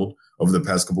dwindled over the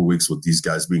past couple of weeks with these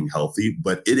guys being healthy,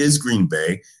 but it is Green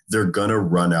Bay. They're going to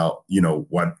run out,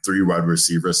 3 wide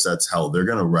receiver sets. Hell, they're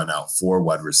going to run out 4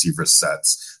 wide receiver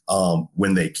sets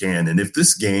when they can. And if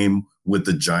this game with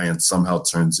the Giants somehow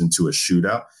turns into a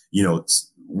shootout,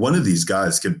 one of these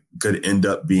guys could end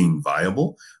up being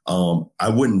viable. I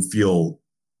wouldn't feel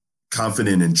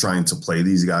confident in trying to play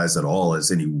these guys at all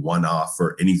as any one-off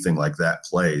or anything like that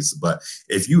plays. But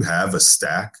if you have a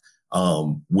stack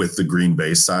with the Green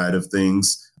Bay side of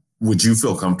things, would you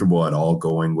feel comfortable at all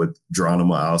going with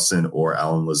Geronimo Allison or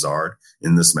Allen Lazard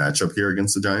in this matchup here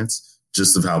against the Giants,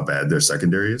 just of how bad their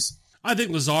secondary is? I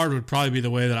think Lazard would probably be the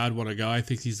way that I'd want to go. I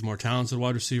think he's the more talented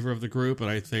wide receiver of the group,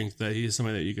 and I think that he's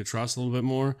somebody that you could trust a little bit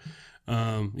more.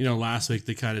 Last week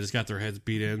they kind of just got their heads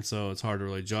beat in, so it's hard to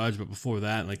really judge. But before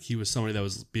that, he was somebody that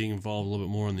was being involved a little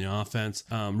bit more in the offense.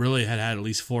 Really had at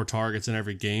least 4 targets in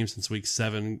every game since week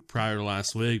 7 prior to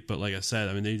last week. But like I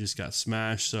said, they just got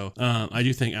smashed. So I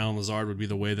do think Allen Lazard would be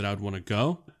the way that I would want to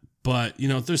go. But,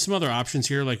 there's some other options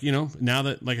here. Now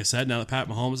that Pat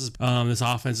Mahomes is, this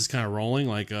offense is kind of rolling,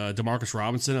 DeMarcus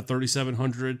Robinson at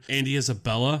 3,700. Andy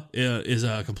Isabella is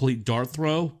a complete dart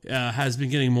throw, has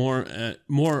been getting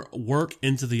more work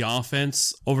into the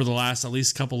offense over the last at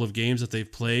least couple of games that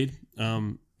they've played.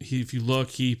 If you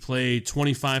look, he played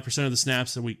 25% of the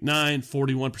snaps in week 9,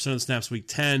 41% of the snaps week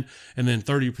 10, and then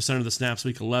 30% of the snaps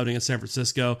week 11 against San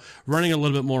Francisco, running a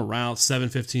little bit more routes, 7,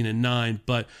 15, and 9.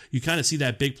 But you kind of see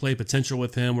that big play potential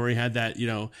with him where he had that,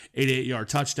 88-yard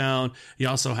touchdown. He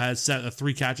also had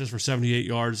 3 catches for 78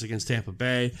 yards against Tampa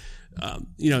Bay.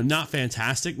 Not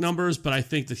fantastic numbers, but I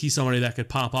think that he's somebody that could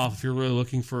pop off if you're really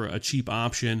looking for a cheap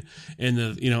option in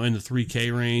the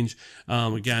 3K range.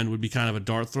 Again, would be kind of a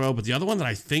dart throw. But the other one that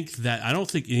I don't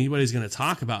think anybody's going to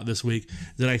talk about this week,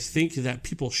 that I think that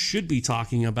people should be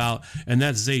talking about, and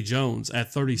that's Zay Jones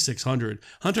at 3,600.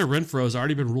 Hunter Renfrow has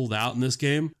already been ruled out in this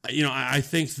game. I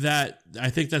think that I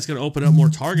think that's going to open up more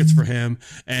targets for him.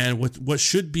 And with what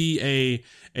should be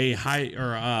a high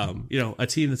or a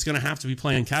team that's going to have to be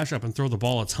playing catch up and throw the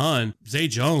ball a ton, Zay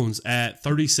Jones at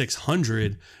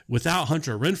 3,600 without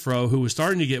Hunter Renfrow, who was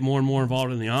starting to get more and more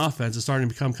involved in the offense, is starting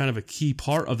to become kind of a key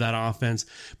part of that offense.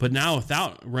 But now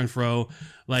without Renfrow,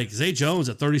 like Zay Jones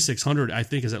at 3,600, I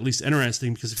think is at least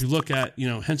interesting, because if you look at,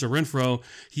 Hunter Renfrow,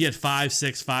 he had 5,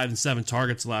 6, 5, and 7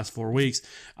 targets the last 4 weeks.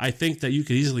 I think that you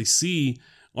could easily see,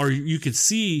 or you could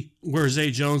see where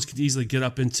Zay Jones could easily get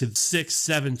up into the 6,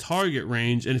 7 target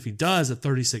range. And if he does at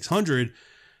 3,600,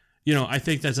 I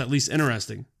think that's at least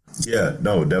interesting. Yeah,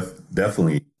 no,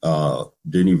 definitely.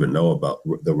 Didn't even know about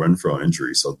the Renfrow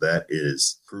injury. So that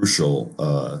is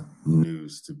crucial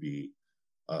news to be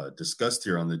discussed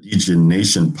here on the DJ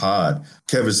Nation pod.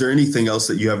 Kev, is there anything else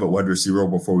that you have at wide receiver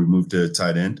before we move to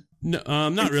tight end? No,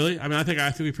 not really. I mean, I think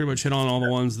we pretty much hit on all the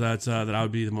ones that I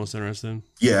would be the most interested in.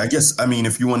 Yeah, I guess. I mean,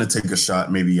 if you want to take a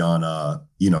shot, maybe on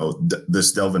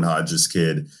this Delvin Hodges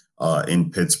kid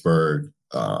in Pittsburgh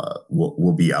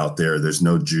will be out there. There's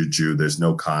no Juju, there's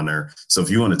no Connor. So if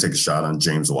you want to take a shot on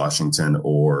James Washington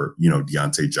or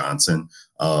Deontay Johnson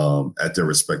at their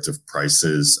respective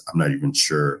prices, I'm not even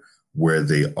sure where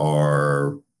they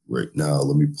are right now.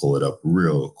 Let me pull it up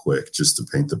real quick just to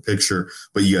paint the picture.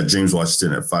 But you got James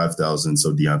Washington at 5,000,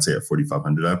 so Deontay at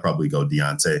 4,500. I'd probably go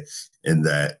Deontay in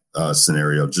that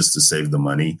scenario just to save the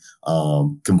money.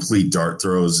 Complete dart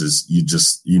throws is you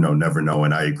just never know.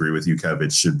 And I agree with you, Kev.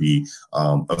 It should be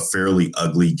a fairly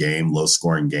ugly game, low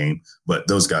scoring game. But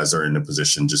those guys are in a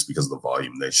position just because of the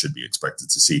volume they should be expected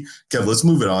to see. Kev, let's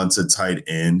move it on to tight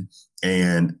end.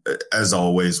 And as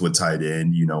always with tight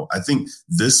end, I think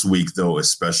this week, though,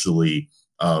 especially,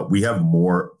 we have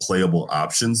more playable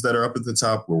options that are up at the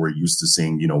top where we're used to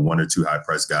seeing, 1 or 2 high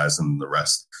price guys and the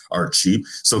rest are cheap.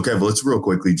 So, Kev, let's real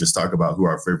quickly just talk about who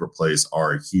our favorite plays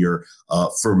are here.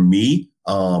 For me,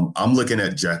 I'm looking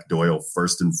at Jack Doyle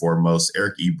first and foremost.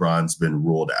 Eric Ebron's been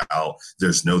ruled out.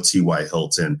 There's no T.Y.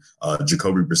 Hilton.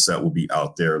 Jacoby Brissett will be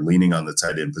out there leaning on the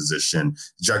tight end position.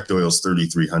 Jack Doyle's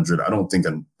 3,300. I don't think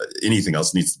anything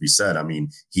else needs to be said. I mean,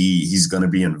 he's going to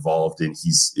be involved and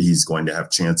he's going to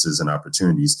have chances and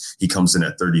opportunities. He comes in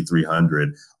at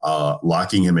 3,300,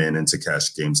 locking him into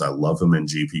cash games. I love him in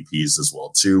GPPs as well,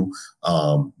 too,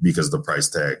 because the price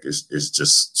tag is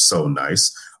just so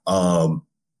nice.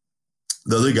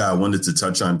 The other guy I wanted to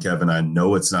touch on, Kevin, I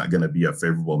know it's not going to be a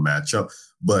favorable matchup,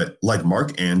 but like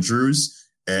Mark Andrews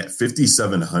at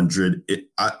 5,700,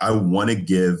 I want to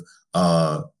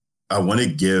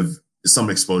give some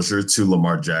exposure to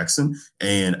Lamar Jackson.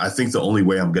 And I think the only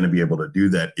way I'm going to be able to do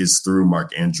that is through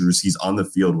Mark Andrews. He's on the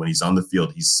field. When he's on the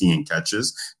field, he's seeing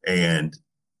catches. And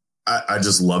I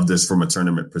just love this from a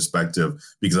tournament perspective,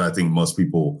 because I think most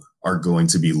people are going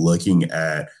to be looking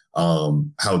at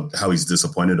how he's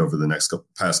disappointed over the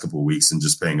past couple of weeks and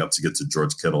just paying up to get to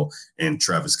George Kittle and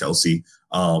Travis Kelce.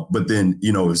 But then,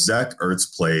 if Zach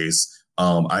Ertz plays,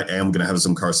 I am going to have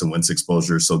some Carson Wentz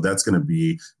exposure. So that's going to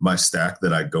be my stack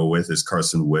that I go with is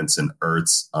Carson Wentz and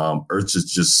Ertz. Ertz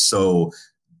is just so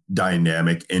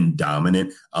dynamic and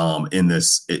dominant in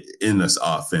this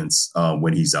offense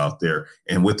when he's out there.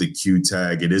 And with the Q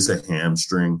tag, it is a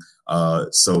hamstring.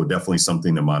 So definitely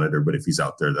something to monitor. But if he's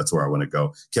out there, that's where I want to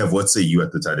go. Kev, what say you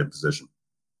at the tight end position?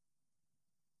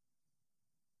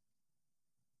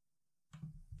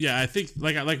 Yeah, I think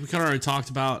like we kind of already talked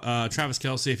about Travis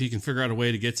Kelce. If you can figure out a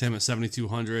way to get to him at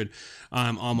 7,200,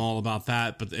 I'm all about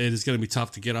that. But it is going to be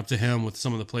tough to get up to him with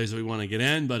some of the plays that we want to get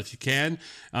in. But if you can,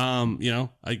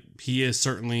 he is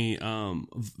certainly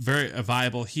very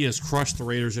viable. He has crushed the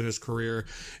Raiders in his career,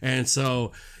 and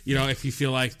so if you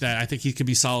feel like that, I think he could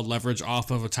be solid leverage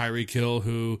off of a Tyreek Hill,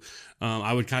 who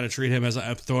I would kind of treat him as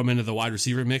throw him into the wide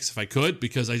receiver mix if I could,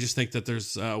 because I just think that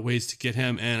there's ways to get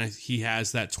him, and he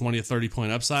has that 20 to 30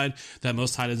 point upside that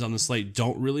most tight ends on the slate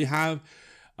don't really have.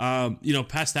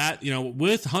 Past that,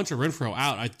 with Hunter Renfrow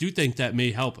out, I do think that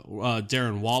may help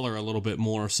Darren Waller a little bit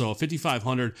more. So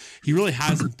 5,500, he really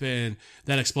hasn't been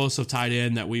that explosive tight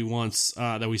end that we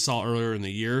saw earlier in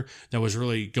the year that was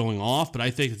really going off. But I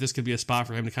think that this could be a spot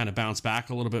for him to kind of bounce back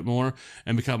a little bit more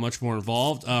and become much more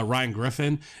involved. Ryan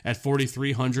Griffin at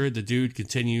 4,300, the dude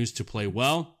continues to play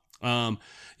well.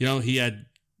 He had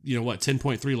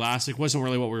 10.3 last week. Wasn't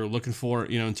really what we were looking for,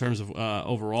 in terms of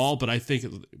overall. But I think,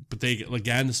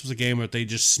 this was a game where they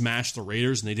just smashed the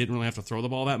Raiders and they didn't really have to throw the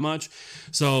ball that much.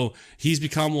 So he's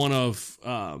become one of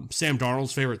Sam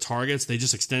Darnold's favorite targets. They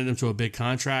just extended him to a big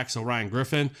contract. So Ryan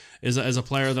Griffin is a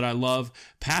player that I love.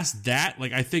 Past that,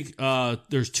 I think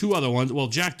there's two other ones. Well,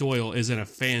 Jack Doyle is in a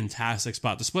fantastic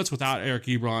spot. The splits without Eric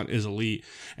Ebron is elite,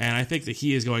 and I think that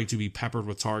he is going to be peppered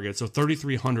with targets. So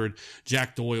 3,300,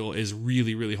 Jack Doyle is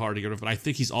really, really hard to get rid of, but I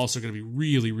think he's also going to be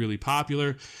really, really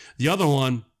popular. The other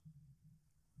one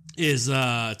is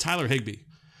Tyler Higbee.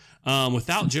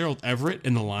 Without Gerald Everett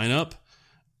in the lineup,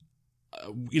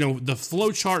 the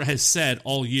flow chart has said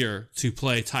all year to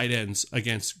play tight ends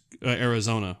against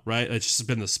Arizona, right? It's just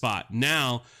been the spot.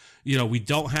 Now, we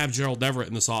don't have Gerald Everett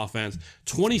in this offense.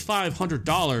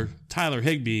 $2,500 Tyler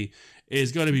Higbee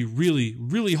is going to be really,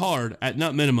 really hard at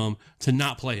nut minimum to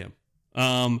not play him,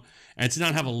 and to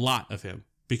not have a lot of him,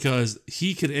 because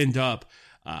he could end up,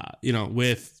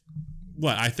 with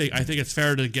what I think it's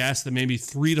fair to guess that maybe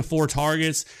 3 to 4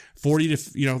 targets, 30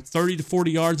 to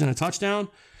 40 yards and a touchdown.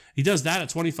 He does that at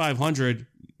 2,500.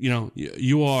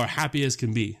 You are happy as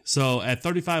can be. So at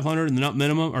 3,500 in the nut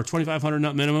minimum, or 2,500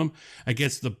 nut minimum,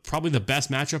 against probably the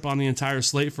best matchup on the entire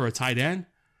slate for a tight end.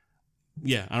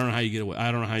 Yeah, I don't know how you get away.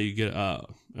 I don't know how you get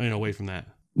away from that.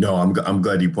 No, I'm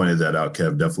glad you pointed that out,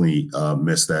 Kev. Definitely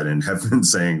missed that, and have been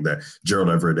saying that Gerald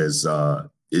Everett is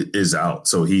out.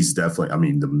 So he's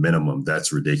definitely, the minimum,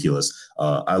 that's ridiculous.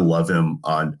 I love him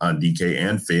on DK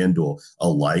and FanDuel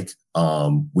alike.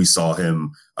 We saw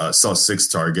him, saw 6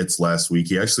 targets last week.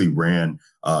 He actually ran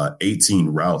 18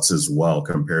 routes as well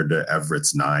compared to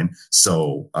Everett's 9.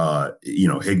 So,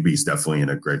 Higbee's definitely in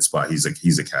a great spot.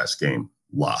 He's a cash game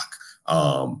lock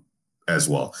as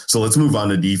well. So let's move on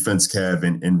to defense, Kev,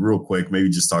 and real quick, maybe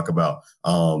just talk about,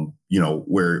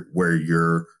 where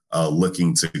you're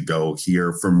looking to go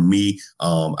here. For me,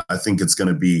 I think it's going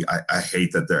to be, I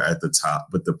hate that they're at the top,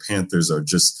 but the Panthers are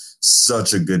just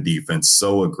such a good defense,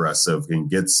 so aggressive, can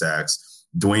get sacks.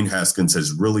 Dwayne Haskins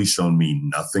has really shown me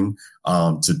nothing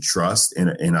to trust,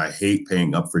 and I hate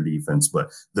paying up for defense,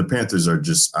 but the Panthers are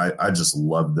just, I just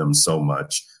love them so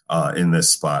much in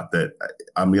this spot that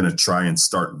I'm going to try and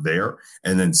start there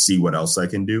and then see what else I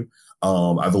can do.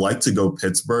 I'd like to go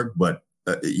Pittsburgh, but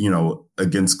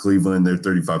against Cleveland, they're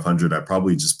 3,500. I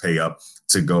probably just pay up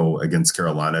to go against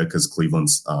Carolina because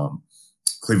Cleveland's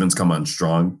come on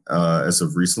strong as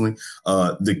of recently.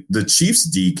 The Chiefs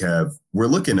Kev, we're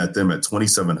looking at them at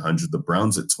 2,700. The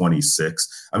Browns at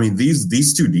 26.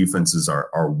 These two defenses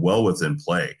are well within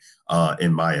play,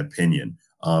 in my opinion,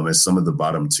 as some of the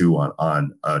bottom two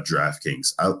on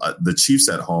DraftKings. The Chiefs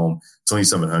at home,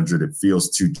 2,700. It feels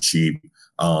too cheap.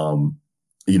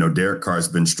 Derek Carr's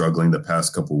been struggling the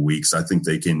past couple of weeks. I think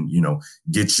they can,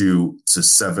 get you to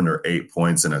 7 or 8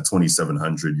 points, and at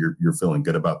 2,700, you're feeling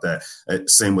good about that.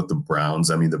 Same with the Browns.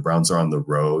 The Browns are on the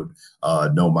road,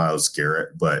 no Myles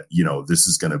Garrett, but this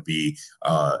is going to be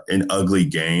an ugly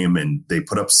game, and they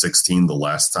put up 16 the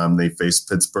last time they faced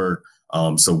Pittsburgh.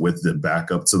 So with the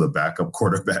backup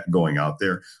quarterback going out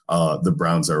there, the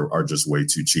Browns are just way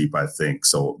too cheap, I think.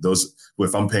 So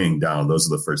if I'm paying down, those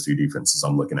are the first 2 defenses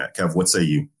I'm looking at. Kev, what say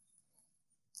you?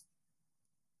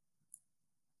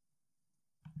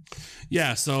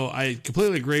 Yeah, so I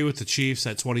completely agree with the Chiefs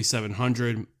at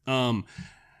 2,700.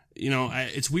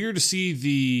 It's weird to see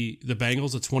the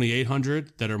Bengals at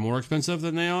 2,800 that are more expensive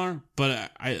than they are,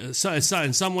 but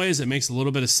in some ways it makes a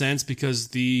little bit of sense because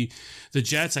the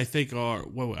Jets, I think, are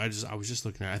I was just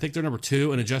looking at. I think they're number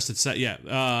 2 in adjusted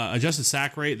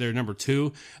sack rate. They're number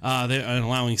 2. They're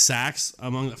allowing sacks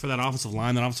for that offensive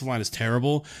line. That offensive line is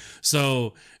terrible.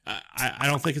 So I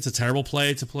don't think it's a terrible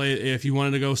play to play if you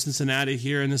wanted to go Cincinnati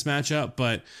here in this matchup,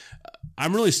 but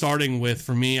I'm really starting with,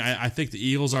 for me, I think the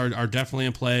Eagles are definitely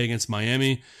in play against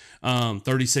Miami.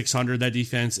 3,600, that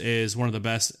defense is one of the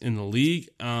best in the league.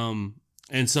 And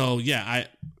so, yeah,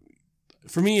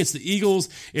 for me, it's the Eagles,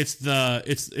 it's the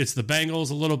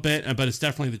Bengals a little bit, but it's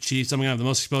definitely the Chiefs. I'm going to have the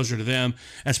most exposure to them,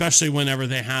 especially whenever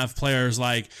they have players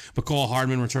like McCall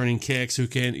Hardman returning kicks who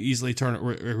can easily turn,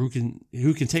 or who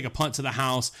can take a punt to the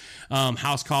house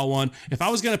call one. If I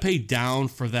was going to pay down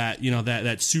for that,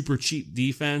 that super cheap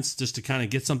defense just to kind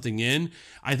of get something in,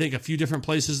 I think a few different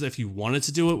places, if you wanted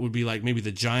to do it, would be like maybe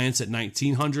the Giants at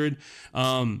 1,900.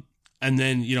 And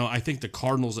then, I think the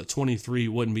Cardinals at 23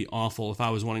 wouldn't be awful if I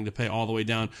was wanting to pay all the way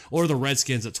down, or the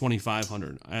Redskins at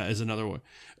 2,500 is another one.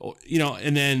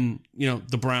 And then,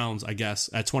 the Browns, I guess,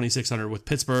 at 2,600 with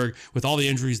Pittsburgh, with all the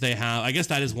injuries they have. I guess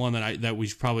that is one that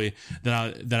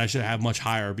I should have much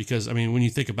higher, because, when you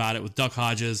think about it, with Duck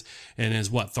Hodges and his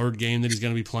third game that he's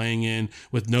going to be playing in,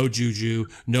 with no Juju,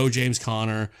 no James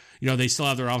Conner, they still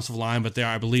have their offensive line, but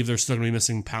I believe they're still going to be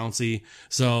missing Pouncey.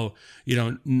 So,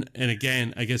 and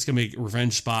again, I guess it's going to be a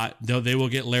revenge spot. They will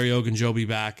get Larry Ogunjobi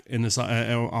back in this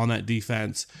on that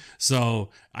defense.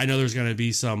 So I know there's going to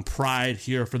be some pride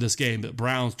here for this game, but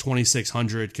Browns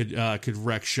 2,600 could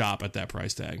wreck shop at that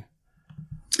price tag.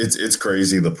 It's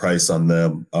crazy, the price on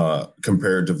them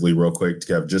comparatively, real quick,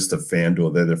 to have just a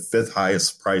FanDuel. They're the fifth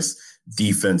highest price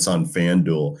defense on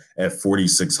FanDuel at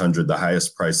 4,600. The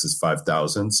highest price is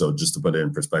 5,000. So just to put it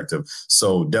in perspective,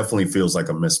 so definitely feels like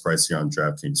a misprice here on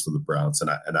DraftKings for the Browns, and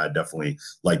I definitely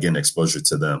like getting exposure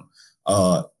to them.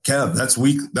 Kev, that's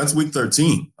week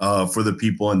 13 for the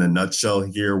people. In a nutshell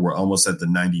here, we're almost at the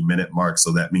 90-minute mark,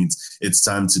 so that means it's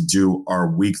time to do our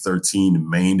week 13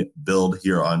 main build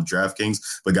here on DraftKings.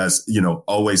 But guys,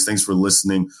 always thanks for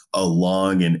listening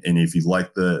along, and if you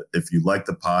like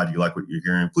the pod, you like what you're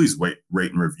hearing, please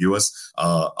rate and review us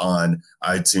on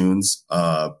iTunes.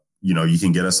 You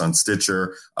can get us on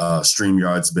Stitcher.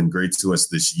 StreamYard's been great to us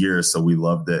this year, so we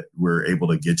love that we're able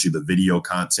to get you the video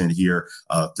content here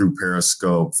through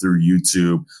Periscope, through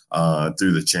YouTube,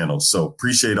 through the channel. So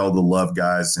appreciate all the love,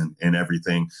 guys, and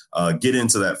everything. Get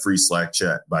into that free Slack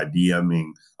chat by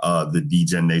DMing the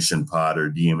DGen Nation pod, or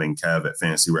DMing Kev at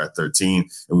Fantasy Rat 13,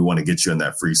 and we want to get you in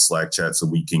that free Slack chat so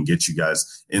we can get you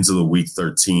guys into the week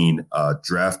 13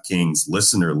 DraftKings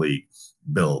Listener League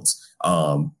builds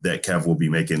that Kev will be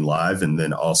making live. And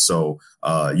then also,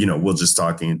 we're just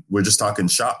talking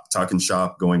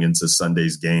shop going into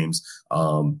Sunday's games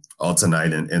all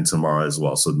tonight and tomorrow as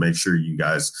well. So make sure you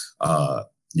guys,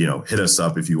 hit us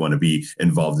up if you want to be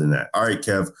involved in that. All right,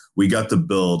 Kev, we got the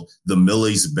build. The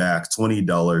Millie's back, $20,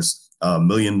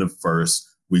 million to first.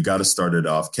 We got to start it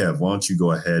off. Kev, why don't you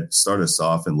go ahead, start us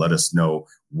off, and let us know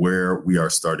where we are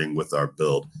starting with our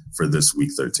build for this week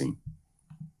 13.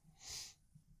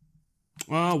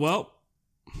 Well,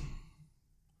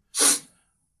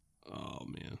 oh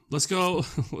man, let's go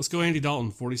Andy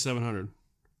Dalton, 4,700.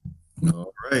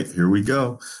 All right, here we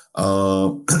go.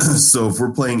 So if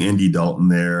we're playing Andy Dalton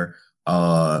there,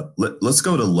 let's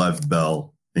go to Lev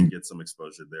Bell and get some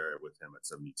exposure there with him at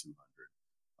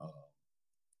 7,200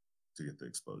 to get the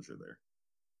exposure there.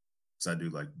 Because I do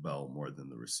like Bell more than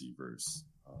the receivers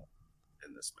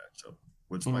in this matchup,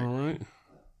 which might work out.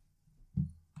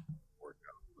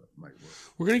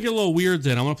 We're going to get a little weird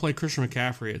then. I'm going to play Christian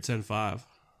McCaffrey at 10-5. All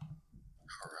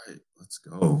right, let's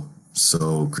go.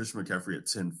 So Christian McCaffrey at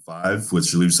 10-5,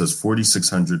 which leaves us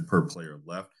 4,600 per player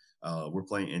left. We're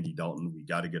playing Andy Dalton. We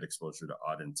got to get exposure to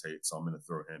Auden Tate, so I'm going to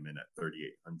throw him in at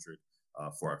 3,800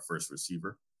 for our first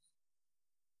receiver.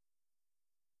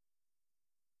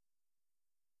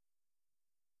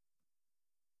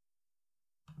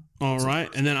 All right,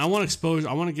 and then I want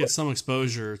to get some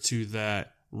exposure to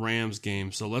that Rams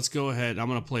game. So let's go ahead. I'm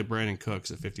going to play Brandon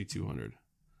Cooks at 5,200.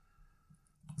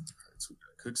 So we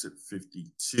got Cooks at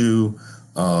 52.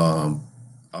 I'm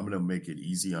going to make it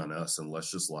easy on us, and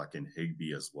let's just lock in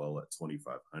Higbee as well at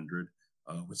 2,500,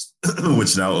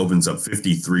 which now opens up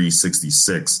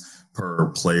 53.66 per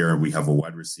player. And we have a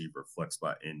wide receiver, flex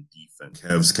spot, and defense.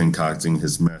 Kev's concocting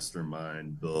his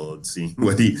mastermind build, seeing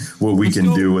what we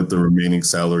can do with the remaining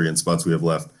salary and spots we have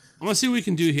left. I'm gonna see what we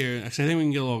can do here. Actually, I think we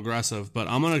can get a little aggressive, but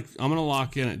I'm gonna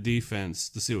lock in at defense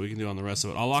to see what we can do on the rest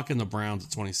of it. I'll lock in the Browns at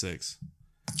 26.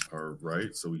 All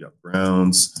right, so we got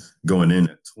Browns going in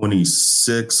at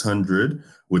 2,600,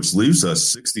 which leaves us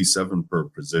 67 per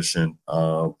position.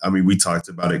 We talked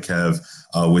about it, Kev,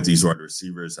 with these wide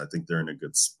receivers. I think they're in a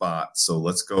good spot. So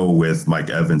let's go with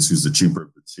Mike Evans, who's the cheaper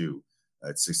of the two,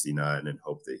 at 69, and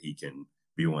hope that he can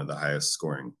be one of the highest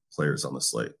scoring players on the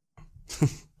slate.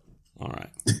 All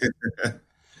right.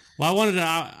 Well, I wanted to.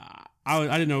 I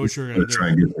didn't know what you were going to do. Try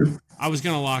and get there. I was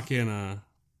going to lock in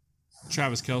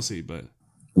Travis Kelce, but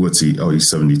what's he? Oh,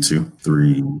 he's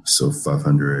 72.3, so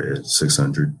 500,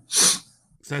 600. So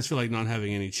I feel like not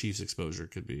having any Chiefs exposure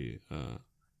could be a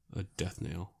death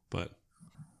nail. But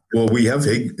we have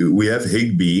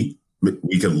Higbee.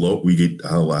 We could.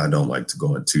 I don't like to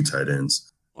go on two tight ends.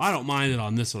 I don't mind it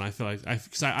on this one. I feel like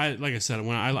because I like I said,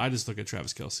 when I just look at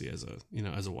Travis Kelce as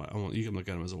a wide. You can look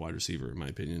at him as a wide receiver, in my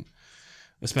opinion,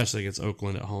 especially against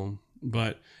Oakland at home.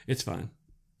 But it's fine.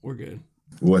 We're good.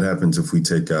 What happens if we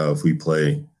take out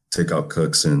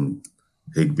Cooks and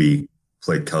Higbee,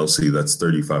 play Kelce? That's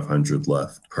 3,500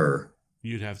 left per.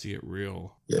 you'd have to get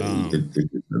real. Yeah,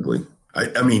 it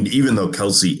I mean, even though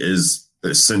Kelce is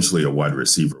essentially a wide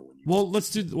receiver. Why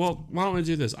don't we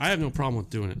do this? I have no problem with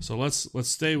doing it. So let's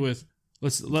stay with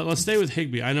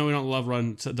Higbee. I know we don't love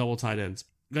run double tight ends.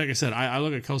 Like I said, I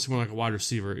look at Kelce more like a wide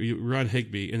receiver. You run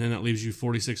Higbee, and then that leaves you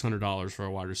 $4,600 for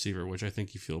a wide receiver, which I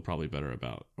think you feel probably better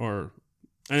about.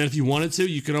 And if you wanted to,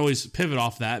 you could always pivot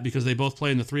off that because they both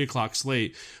play in the 3:00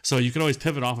 slate. So you could always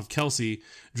pivot off of Kelce,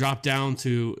 drop down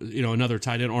to another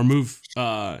tight end, or move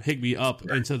Higbee up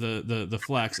into the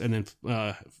flex, and then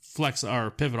flex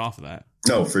or pivot off of that.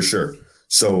 No, for sure.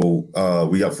 So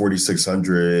we got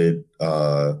 4,600.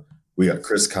 We got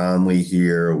Chris Conley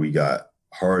here. We got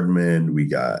Hardman. We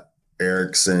got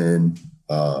Erickson.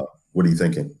 What are you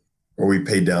thinking? Or we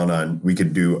pay down on? We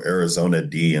could do Arizona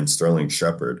D and Sterling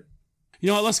Shepard. You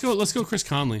know what? Let's go Chris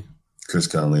Conley. Chris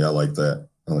Conley, I like that.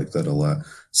 I like that a lot.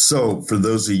 So for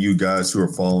those of you guys who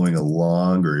are following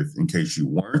along, or in case you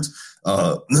weren't,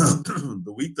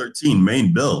 the Week 13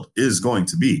 main build is going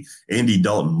to be Andy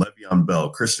Dalton, Le'Veon Bell,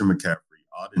 Christian McCaffrey,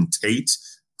 Auden Tate,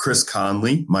 Chris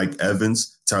Conley, Mike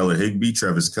Evans, Tyler Higbee,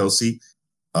 Travis Kelce,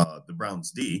 the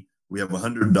Browns D. We have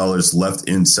 $100 left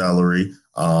in salary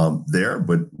there,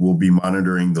 but we'll be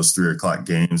monitoring those 3:00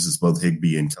 games as both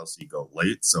Higbee and Kelce go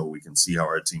late, so we can see how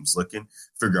our team's looking,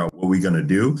 figure out what we're going to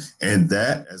do. And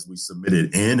that, as we submit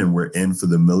it in and we're in for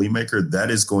the Millie Maker,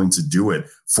 that is going to do it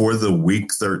for the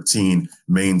Week 13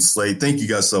 main slate. Thank you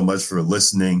guys so much for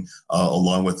listening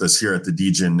along with us here at the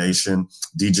DGen Nation.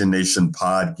 DGen Nation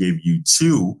Pod gave you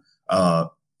two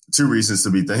reasons to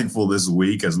be thankful this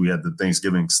week, as we had the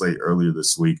Thanksgiving slate earlier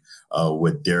this week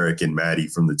with Derek and Maddie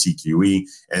from the TQE.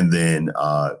 And then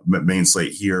main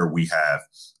slate here we have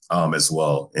as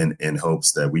well in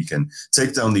hopes that we can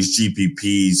take down these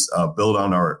GPPs, build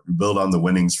on the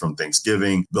winnings from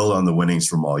Thanksgiving, build on the winnings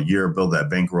from all year, build that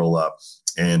bankroll up,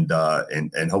 and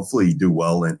hopefully do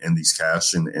well in these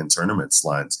cash and tournaments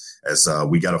lines, as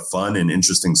we got a fun and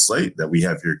interesting slate that we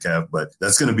have here, Kev. But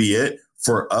that's going to be it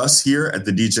for us here at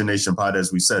the DGen Nation Pod.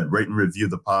 As we said, rate and review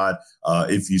the pod.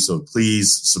 If you so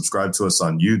please, subscribe to us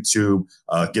on YouTube,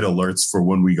 get alerts for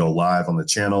when we go live on the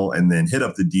channel, and then hit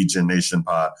up the DGen Nation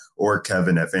Pod or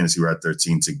Kevin at Fantasy Rat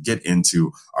 13 to get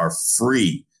into our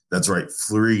free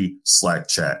Slack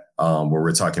chat, where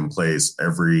we're talking plays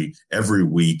every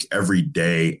week, every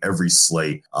day, every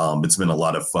slate. It's been a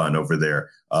lot of fun over there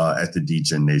at the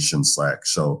DGen Nation Slack.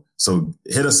 So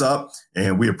hit us up,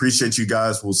 and we appreciate you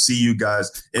guys. We'll see you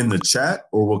guys in the chat,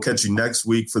 or we'll catch you next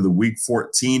week for the Week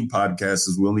 14 podcast,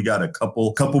 as we only got a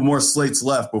couple more slates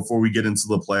left before we get into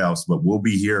the playoffs. But we'll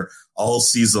be here all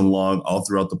season long, all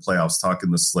throughout the playoffs, talking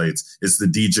the slates. It's the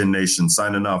DGen Nation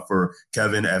signing off for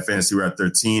Kevin at Fantasy Rat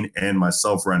 13 and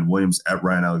myself, Ryan Williams at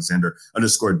Ryan Alexander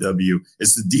 _W.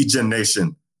 It's the DGen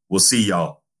Nation. We'll see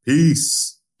y'all.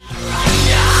 Peace.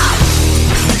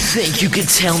 Think you can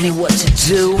tell me what to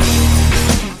do?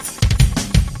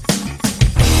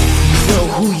 Know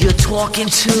who you're talking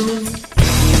to?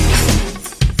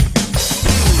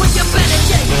 Well, you better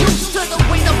get used to the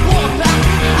way the war back.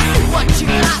 I see what you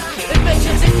got,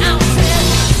 inventions and ounces.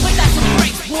 But that's a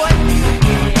break, boy.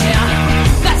 Yeah,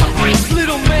 that's a break,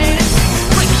 little man.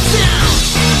 Break it down.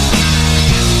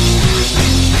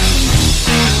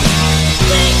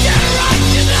 Things are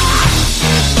right enough.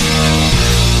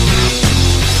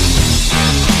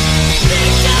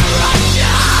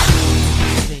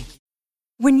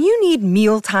 When you need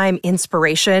mealtime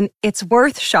inspiration, it's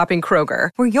worth shopping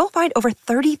Kroger, where you'll find over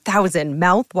 30,000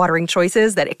 mouth-watering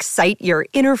choices that excite your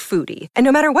inner foodie. And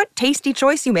no matter what tasty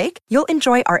choice you make, you'll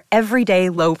enjoy our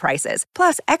everyday low prices,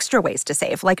 plus extra ways to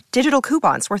save, like digital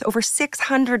coupons worth over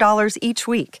 $600 each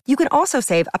week. You can also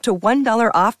save up to $1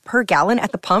 off per gallon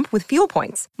at the pump with fuel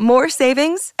points. More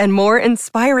savings and more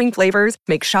inspiring flavors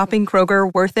make shopping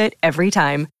Kroger worth it every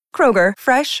time. Kroger,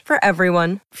 fresh for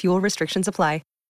everyone. Fuel restrictions apply.